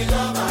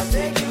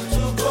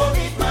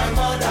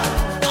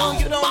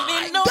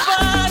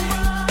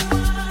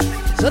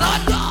 So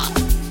not God.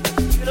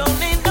 You don't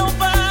need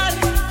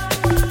nobody.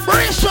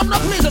 Bring some the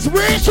places.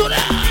 Bring to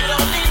them. You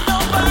don't need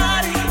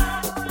nobody.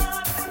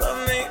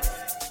 Love me.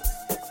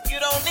 You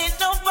don't need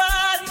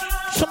nobody.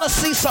 Trying to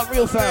see something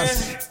real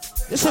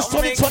fast. This is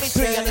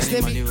 2023,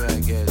 understand me?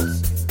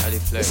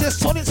 This is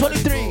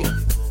 2023.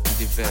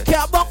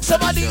 Can't bump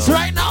some of these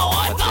right now.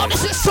 I know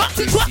this is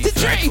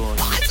 2023.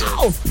 I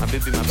know.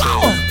 Go.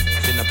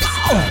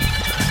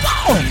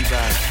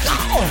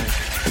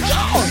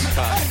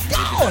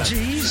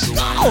 Jeez.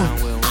 Go.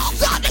 Oh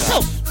God, this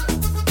up.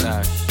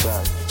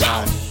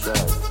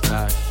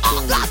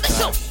 Oh God,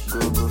 this up.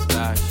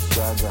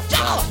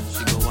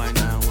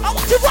 I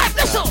want you to wipe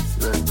this up.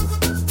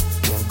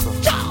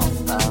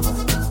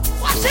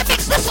 Watch it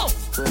mix this up.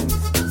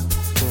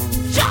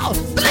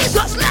 Please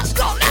us, let's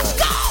go.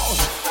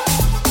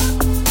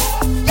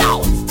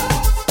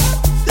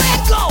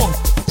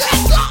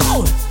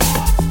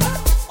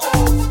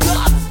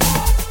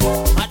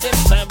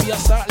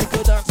 Start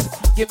little dance.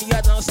 Give me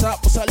a dance, stop,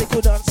 what's a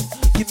little dance?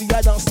 Give me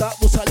a dance, stop,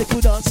 what's a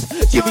little dance?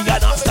 Give me a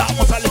dance, stop,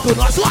 what's a little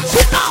dance? Watch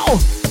it now!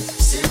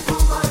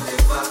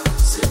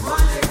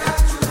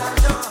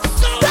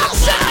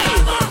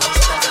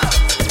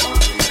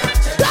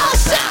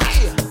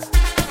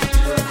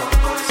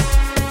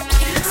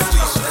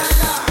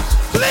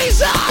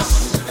 Please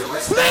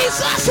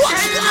us,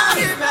 what's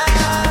that?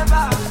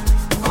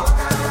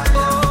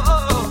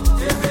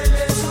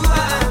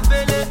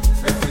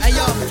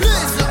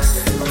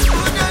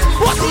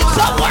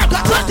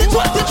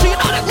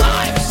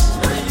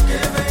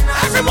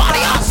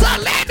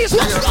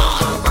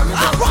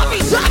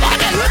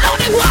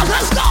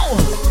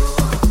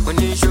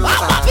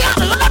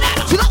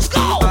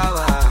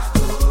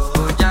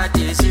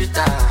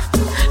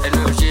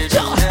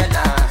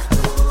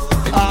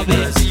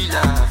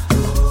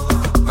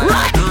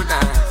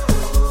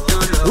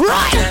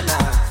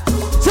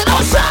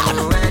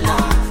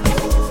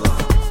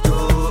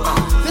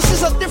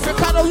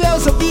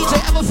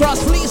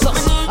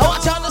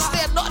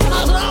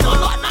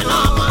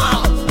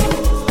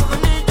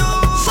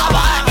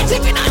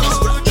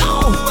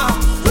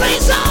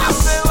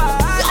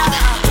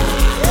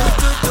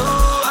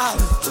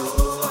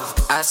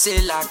 I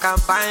say like I'm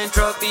buying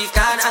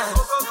Tropicana.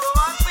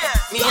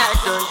 Me, I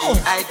don't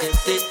think I did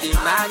the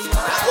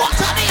marijuana. What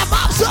are they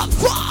about so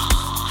far?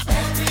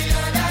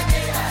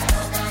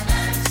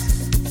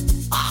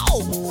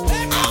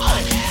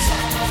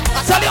 I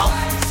tell you.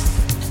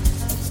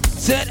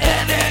 Said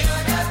Eddie.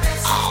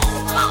 Oh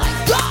my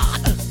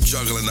God.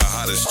 Juggling the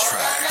hottest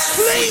tracks.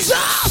 Please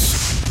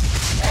us.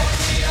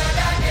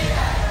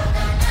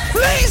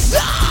 Please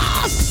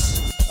us.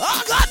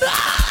 Oh God,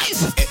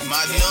 nice.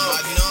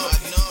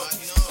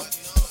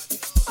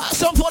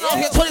 Some fun out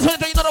here,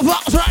 2023, you know the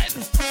vibes, right?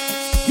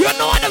 You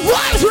know the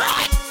vibes,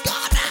 right?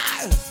 God,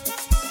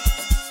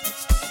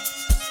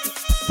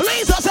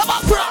 please us, have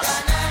up for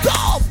us.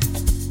 Go.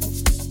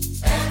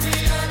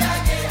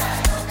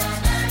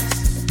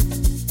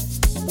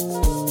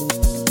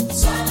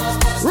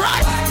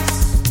 Right.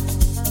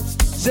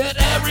 Said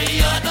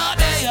every other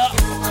day.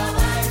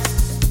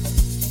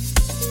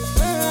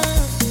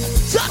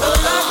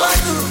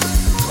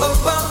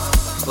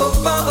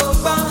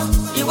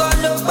 You are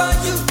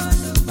nobody.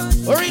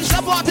 Reach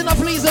the party now,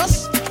 please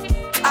us. Reach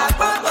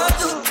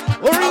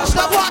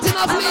the party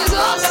now, please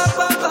us.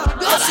 God,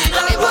 I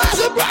know the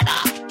vibes, brother.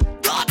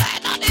 God, I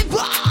know the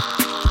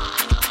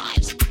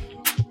vibes.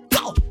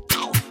 Go,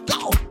 go,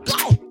 go, go,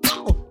 go, go,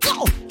 go,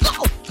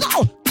 go,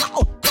 go,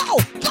 go,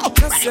 go.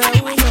 What's your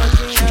baby?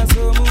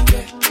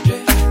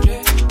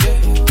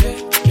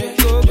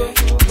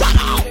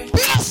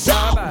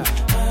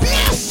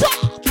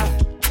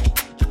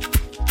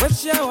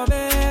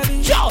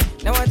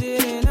 Now I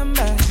didn't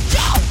number.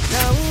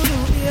 Now who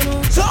do you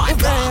know? So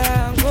if I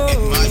am go,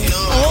 maybe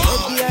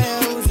I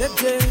was that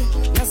day.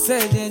 I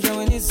said, yeah,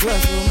 when it's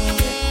was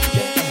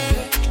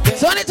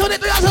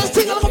 2023, I was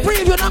thinking of a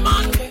preview, now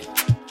man.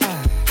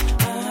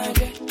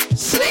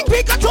 Sneak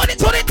peek of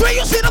 2023,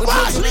 you see the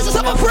boss. This is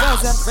a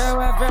press.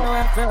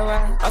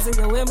 I say,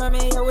 you with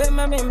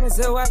mommy, me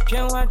say, what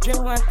you want.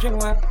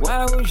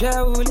 Why would you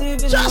live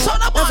in? Just on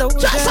the man,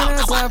 just on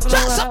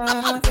the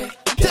man.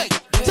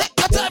 Take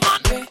your time,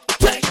 man.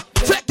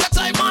 Take your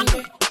time, man.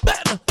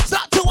 Ben,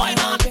 start to wine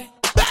on.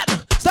 Ben,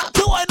 start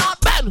to wine on,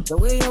 Ben.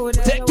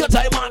 Take your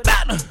time, man.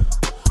 Ben,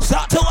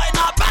 start to wine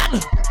on,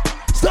 Ben.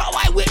 Start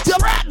wine with your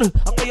friend.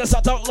 I'm gonna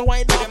start to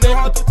wine on, Ben.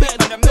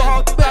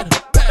 Ben.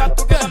 That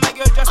together, make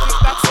you just think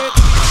that's it.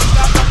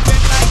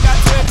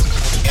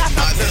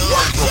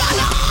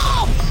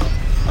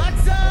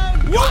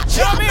 Watch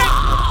out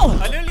now!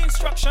 A little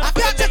instruction. I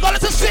can't take all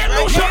this to St.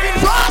 Lucia in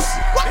fast.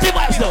 What the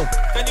vibes though?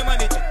 Can you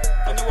manage it?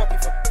 Can you walk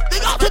it for? They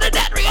go to the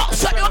dead ring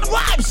outside on the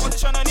vibes.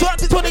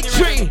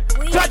 2023.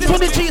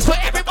 2023 is for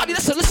everybody.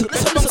 Listen. What's the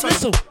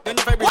vibes?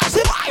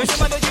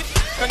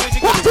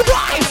 What's the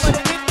vibes?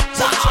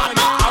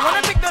 I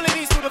wanna take the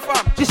ladies to the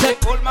farm. She said,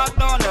 Old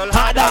McDonald.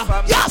 harder.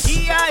 Yes.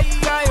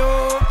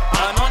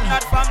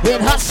 It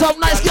has some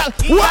nice girl.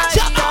 Watch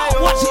out now.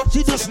 Watch it.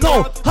 She just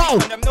know how.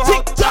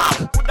 Tick tock.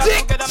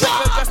 Tick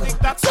tock.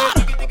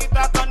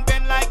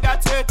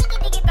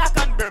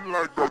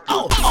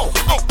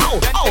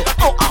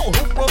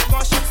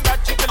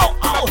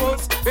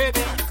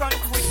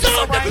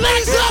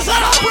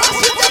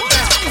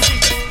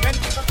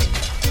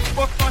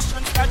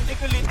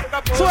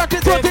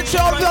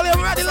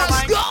 Ready,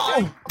 let's go.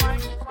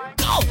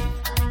 Go.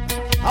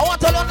 I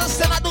want to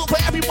understand I do it for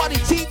everybody.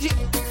 TG.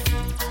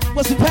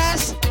 What's the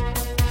pass?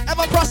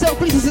 Ever Process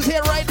Police is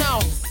here right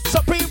now.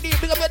 Supreme D,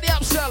 big up your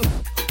damn self.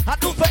 I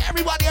do it for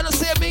everybody,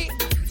 understand me?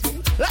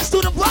 Let's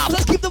do the vibes,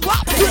 let's keep the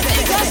vibes.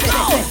 Let's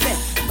go.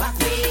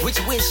 Which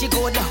way she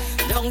go now?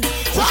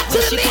 Talk to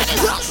the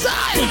ladies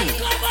outside.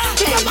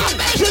 Because my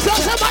mentions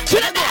outside, my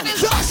Trinidad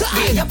is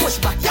outside. You push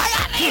back.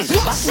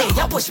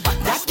 You push back.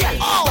 That girl.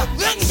 Oh,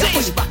 Lindsay.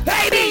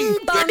 Lady.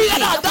 You're the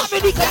other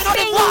Dominica, you know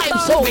the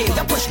vibes. So,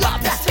 you push back.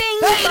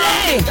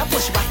 Lady. You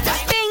push back.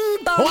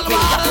 All of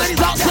my ladies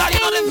outside, you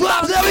know the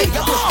vibes. There we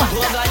go.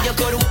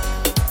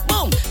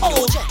 Boom.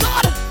 Oh,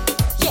 God.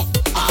 Yeah.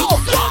 Oh,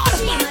 God.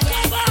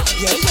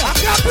 I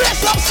can't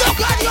press up so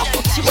good. Yo.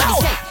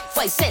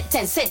 Foi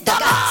 7, 7 da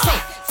gata.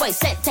 Foi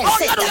 7,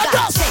 7 da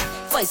gata.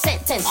 Foi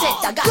 7,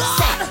 7 da gata.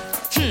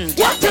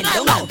 What can I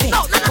know? No.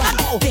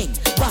 Bing,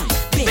 bang,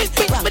 bing,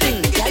 bang,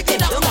 bing,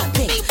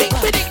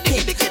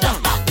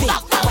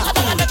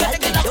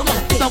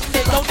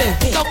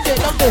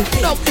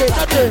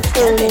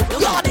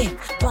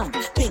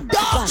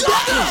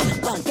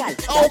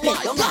 Oh my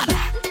God!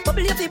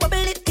 Bubble it,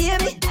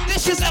 baby.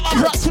 This is Emma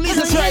Ross,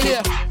 releases right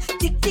here.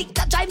 Tick tick,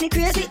 that drive me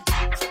crazy.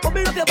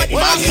 Bubble up your body.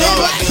 Well,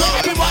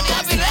 everybody,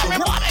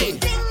 everybody.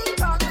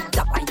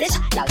 That wine this,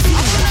 y'all.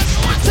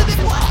 To the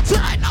water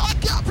right now, I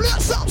can't play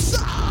some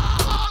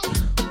song.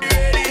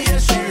 Ready,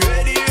 yes, she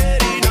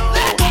ready, no.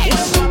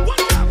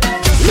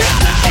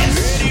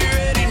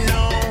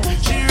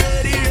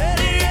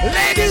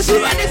 Ladies, you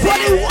ready for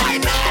the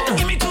wine, man?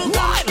 Give me two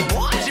wine.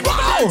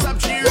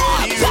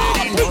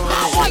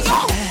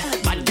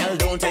 Bad girl,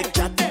 don't take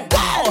chat.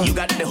 You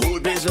got the whole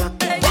business.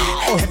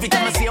 Every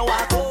time I see you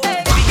walk,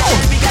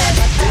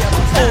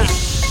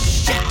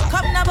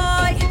 Come now,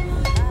 boy.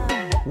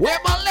 Where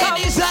my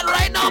ladies at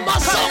right now? My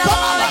son,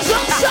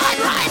 outside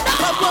right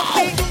now.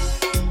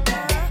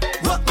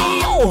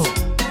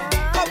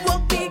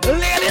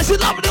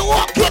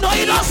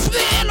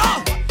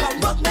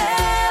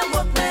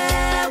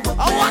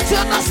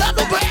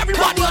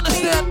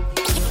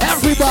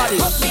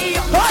 ready.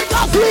 I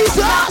got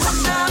fleeces.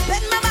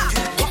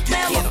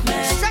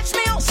 Stretch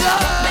me out.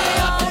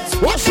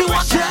 What she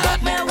wanted?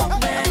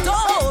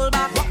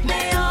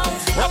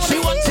 What she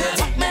wanted?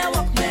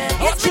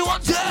 What she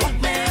wanted?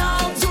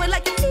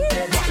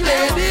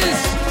 Ladies,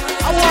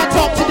 I want to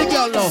talk to the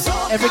girl now.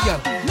 Every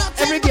girl.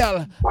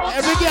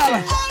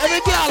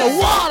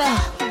 Water.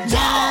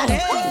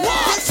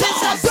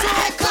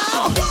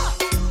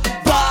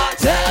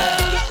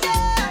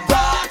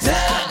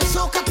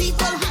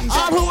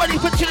 All who ready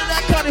for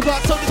Trinidad Carnival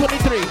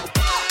 2023?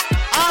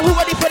 All who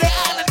ready for the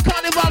Island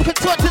Carnival for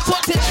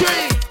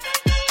 2023?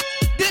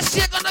 This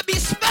year gonna be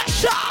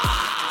special.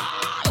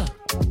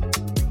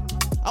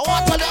 I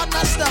want you to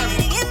understand.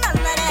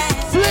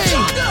 Flee.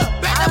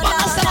 Bring them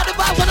understand how the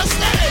vibe gonna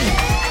stay.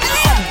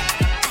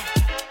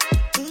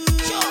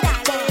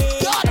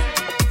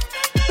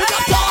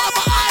 Because all of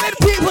my island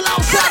people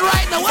outside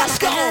right now. Let's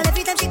go.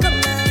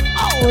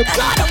 Oh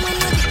God.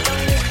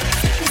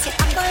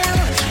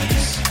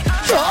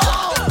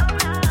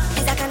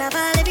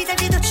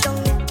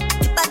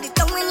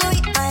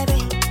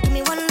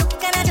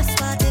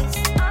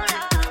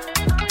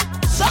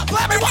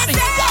 Everybody, go!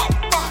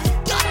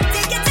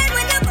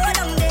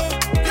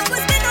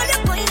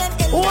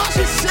 What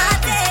she said?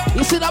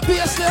 You see that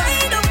pierce there?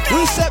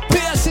 We said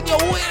pierce in your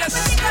waist.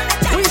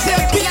 We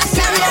said pierce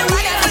in your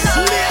waist.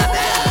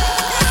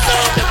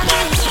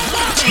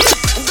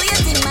 Do you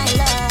think my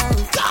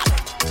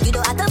love? You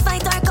don't have to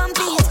fight or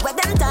compete. What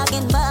them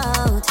talking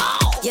about?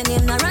 Your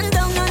name no run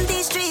down on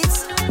these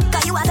streets.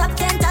 Cause you are top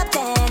 10, top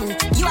 10.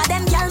 You are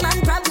them girl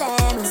man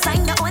problem.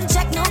 Sign your own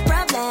check, no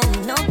problem,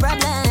 no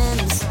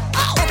problems.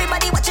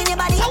 Everybody watching your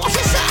body. What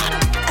she said?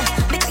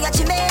 Because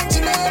you're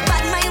Jimmy,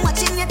 bad mind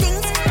watching your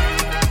things.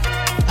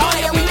 Oh,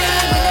 yeah, we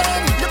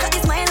did. Look at the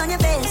smile on your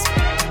face.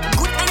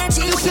 Good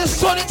energy. This is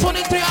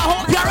 2023. I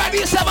hope you're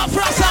ready. Seven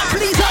frost and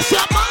please us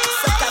your man.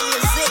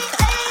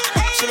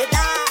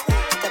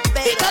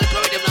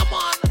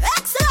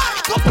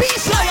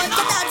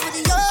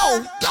 Oh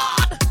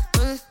God!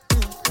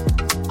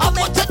 I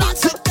want to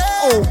dance it.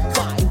 Oh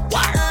my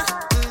word!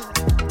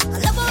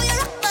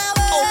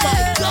 Oh my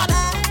God!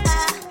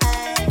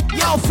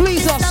 Yo,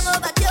 please us.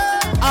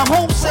 I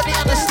hope so they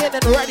understand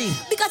and ready.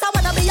 Because I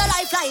wanna be your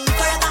lifeline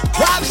forever.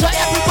 Vibes for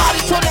everybody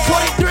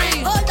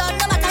 2023. Hold on,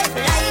 no matter if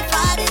life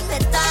hard in the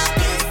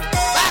darkest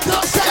day. Back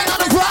outside on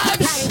the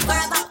vibes.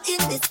 Forever in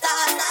the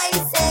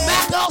starlight.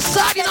 Back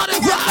outside, you know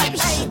the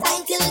vibes.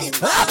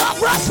 I'm a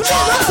brass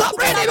please up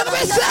ready with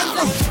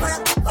myself.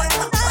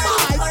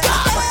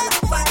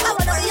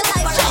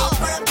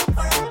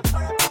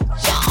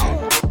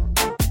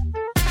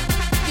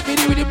 Give me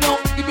the rhythm now,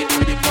 give me the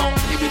rhythm now,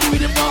 give me the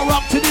rhythm now,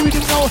 rock to the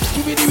rhythm now,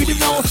 give me the rhythm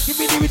now, give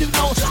me the rhythm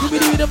now, give me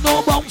the rhythm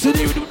now, bounce to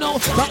the rhythm now,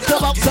 bounce to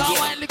bounce out,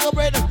 white liquor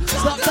bread,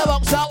 stop to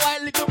bounce out,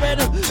 white liquor bread,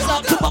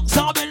 stop to bounce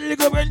out, bend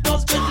liquor bread,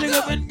 don't spend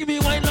liquor bread, give me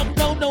wine lock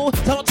down now,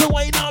 start to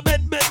wine out,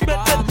 bend,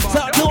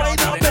 start to wine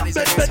out, bend,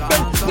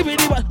 give me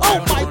the one,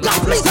 oh my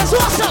God, please, that's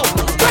awesome,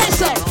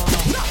 brace up,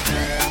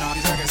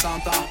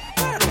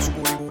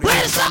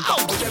 brace up.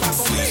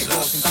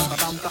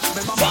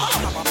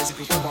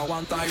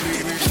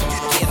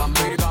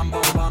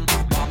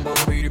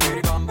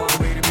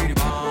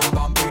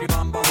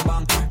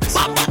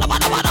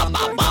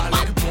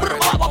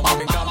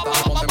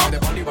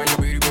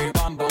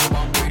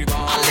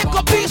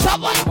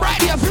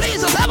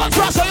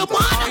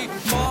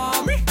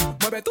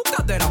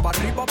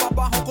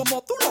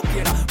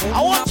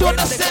 I want to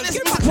understand this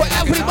music for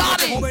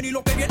everybody.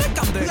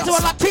 These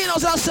are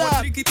Latinos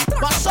outside,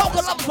 my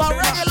soca lovers, my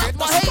reggae lovers,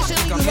 my Haitian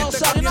niggas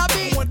outside, you know what I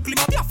mean?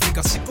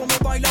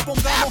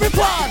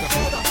 Everybody,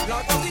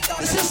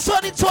 this is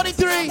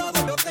 2023.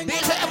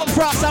 These are Ever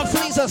Frost and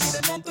Fleezers.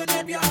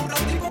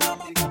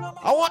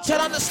 I want you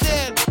to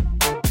understand,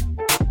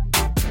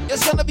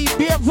 it's gonna be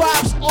beer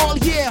vibes all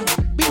year.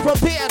 Be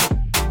prepared.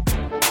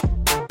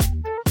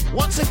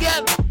 Once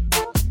again,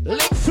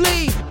 link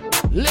Flea,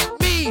 link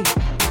me,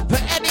 for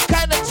any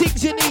kind of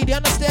things you need, you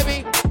understand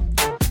me?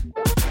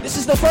 This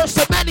is the first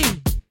of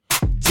many.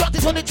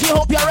 2023,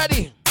 hope you're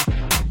ready.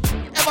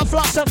 Ever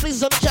Frost and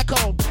Fleezers on the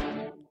checkout.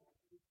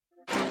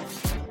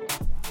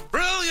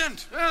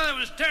 Brilliant! That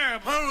was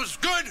terrible. Well, it was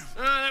good.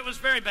 That was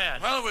very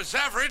bad. Well, it was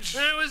average.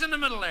 It was in the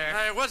middle there.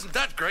 It wasn't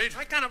that great.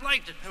 I kind of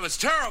liked it. It was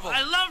terrible.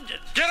 I loved it.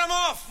 Get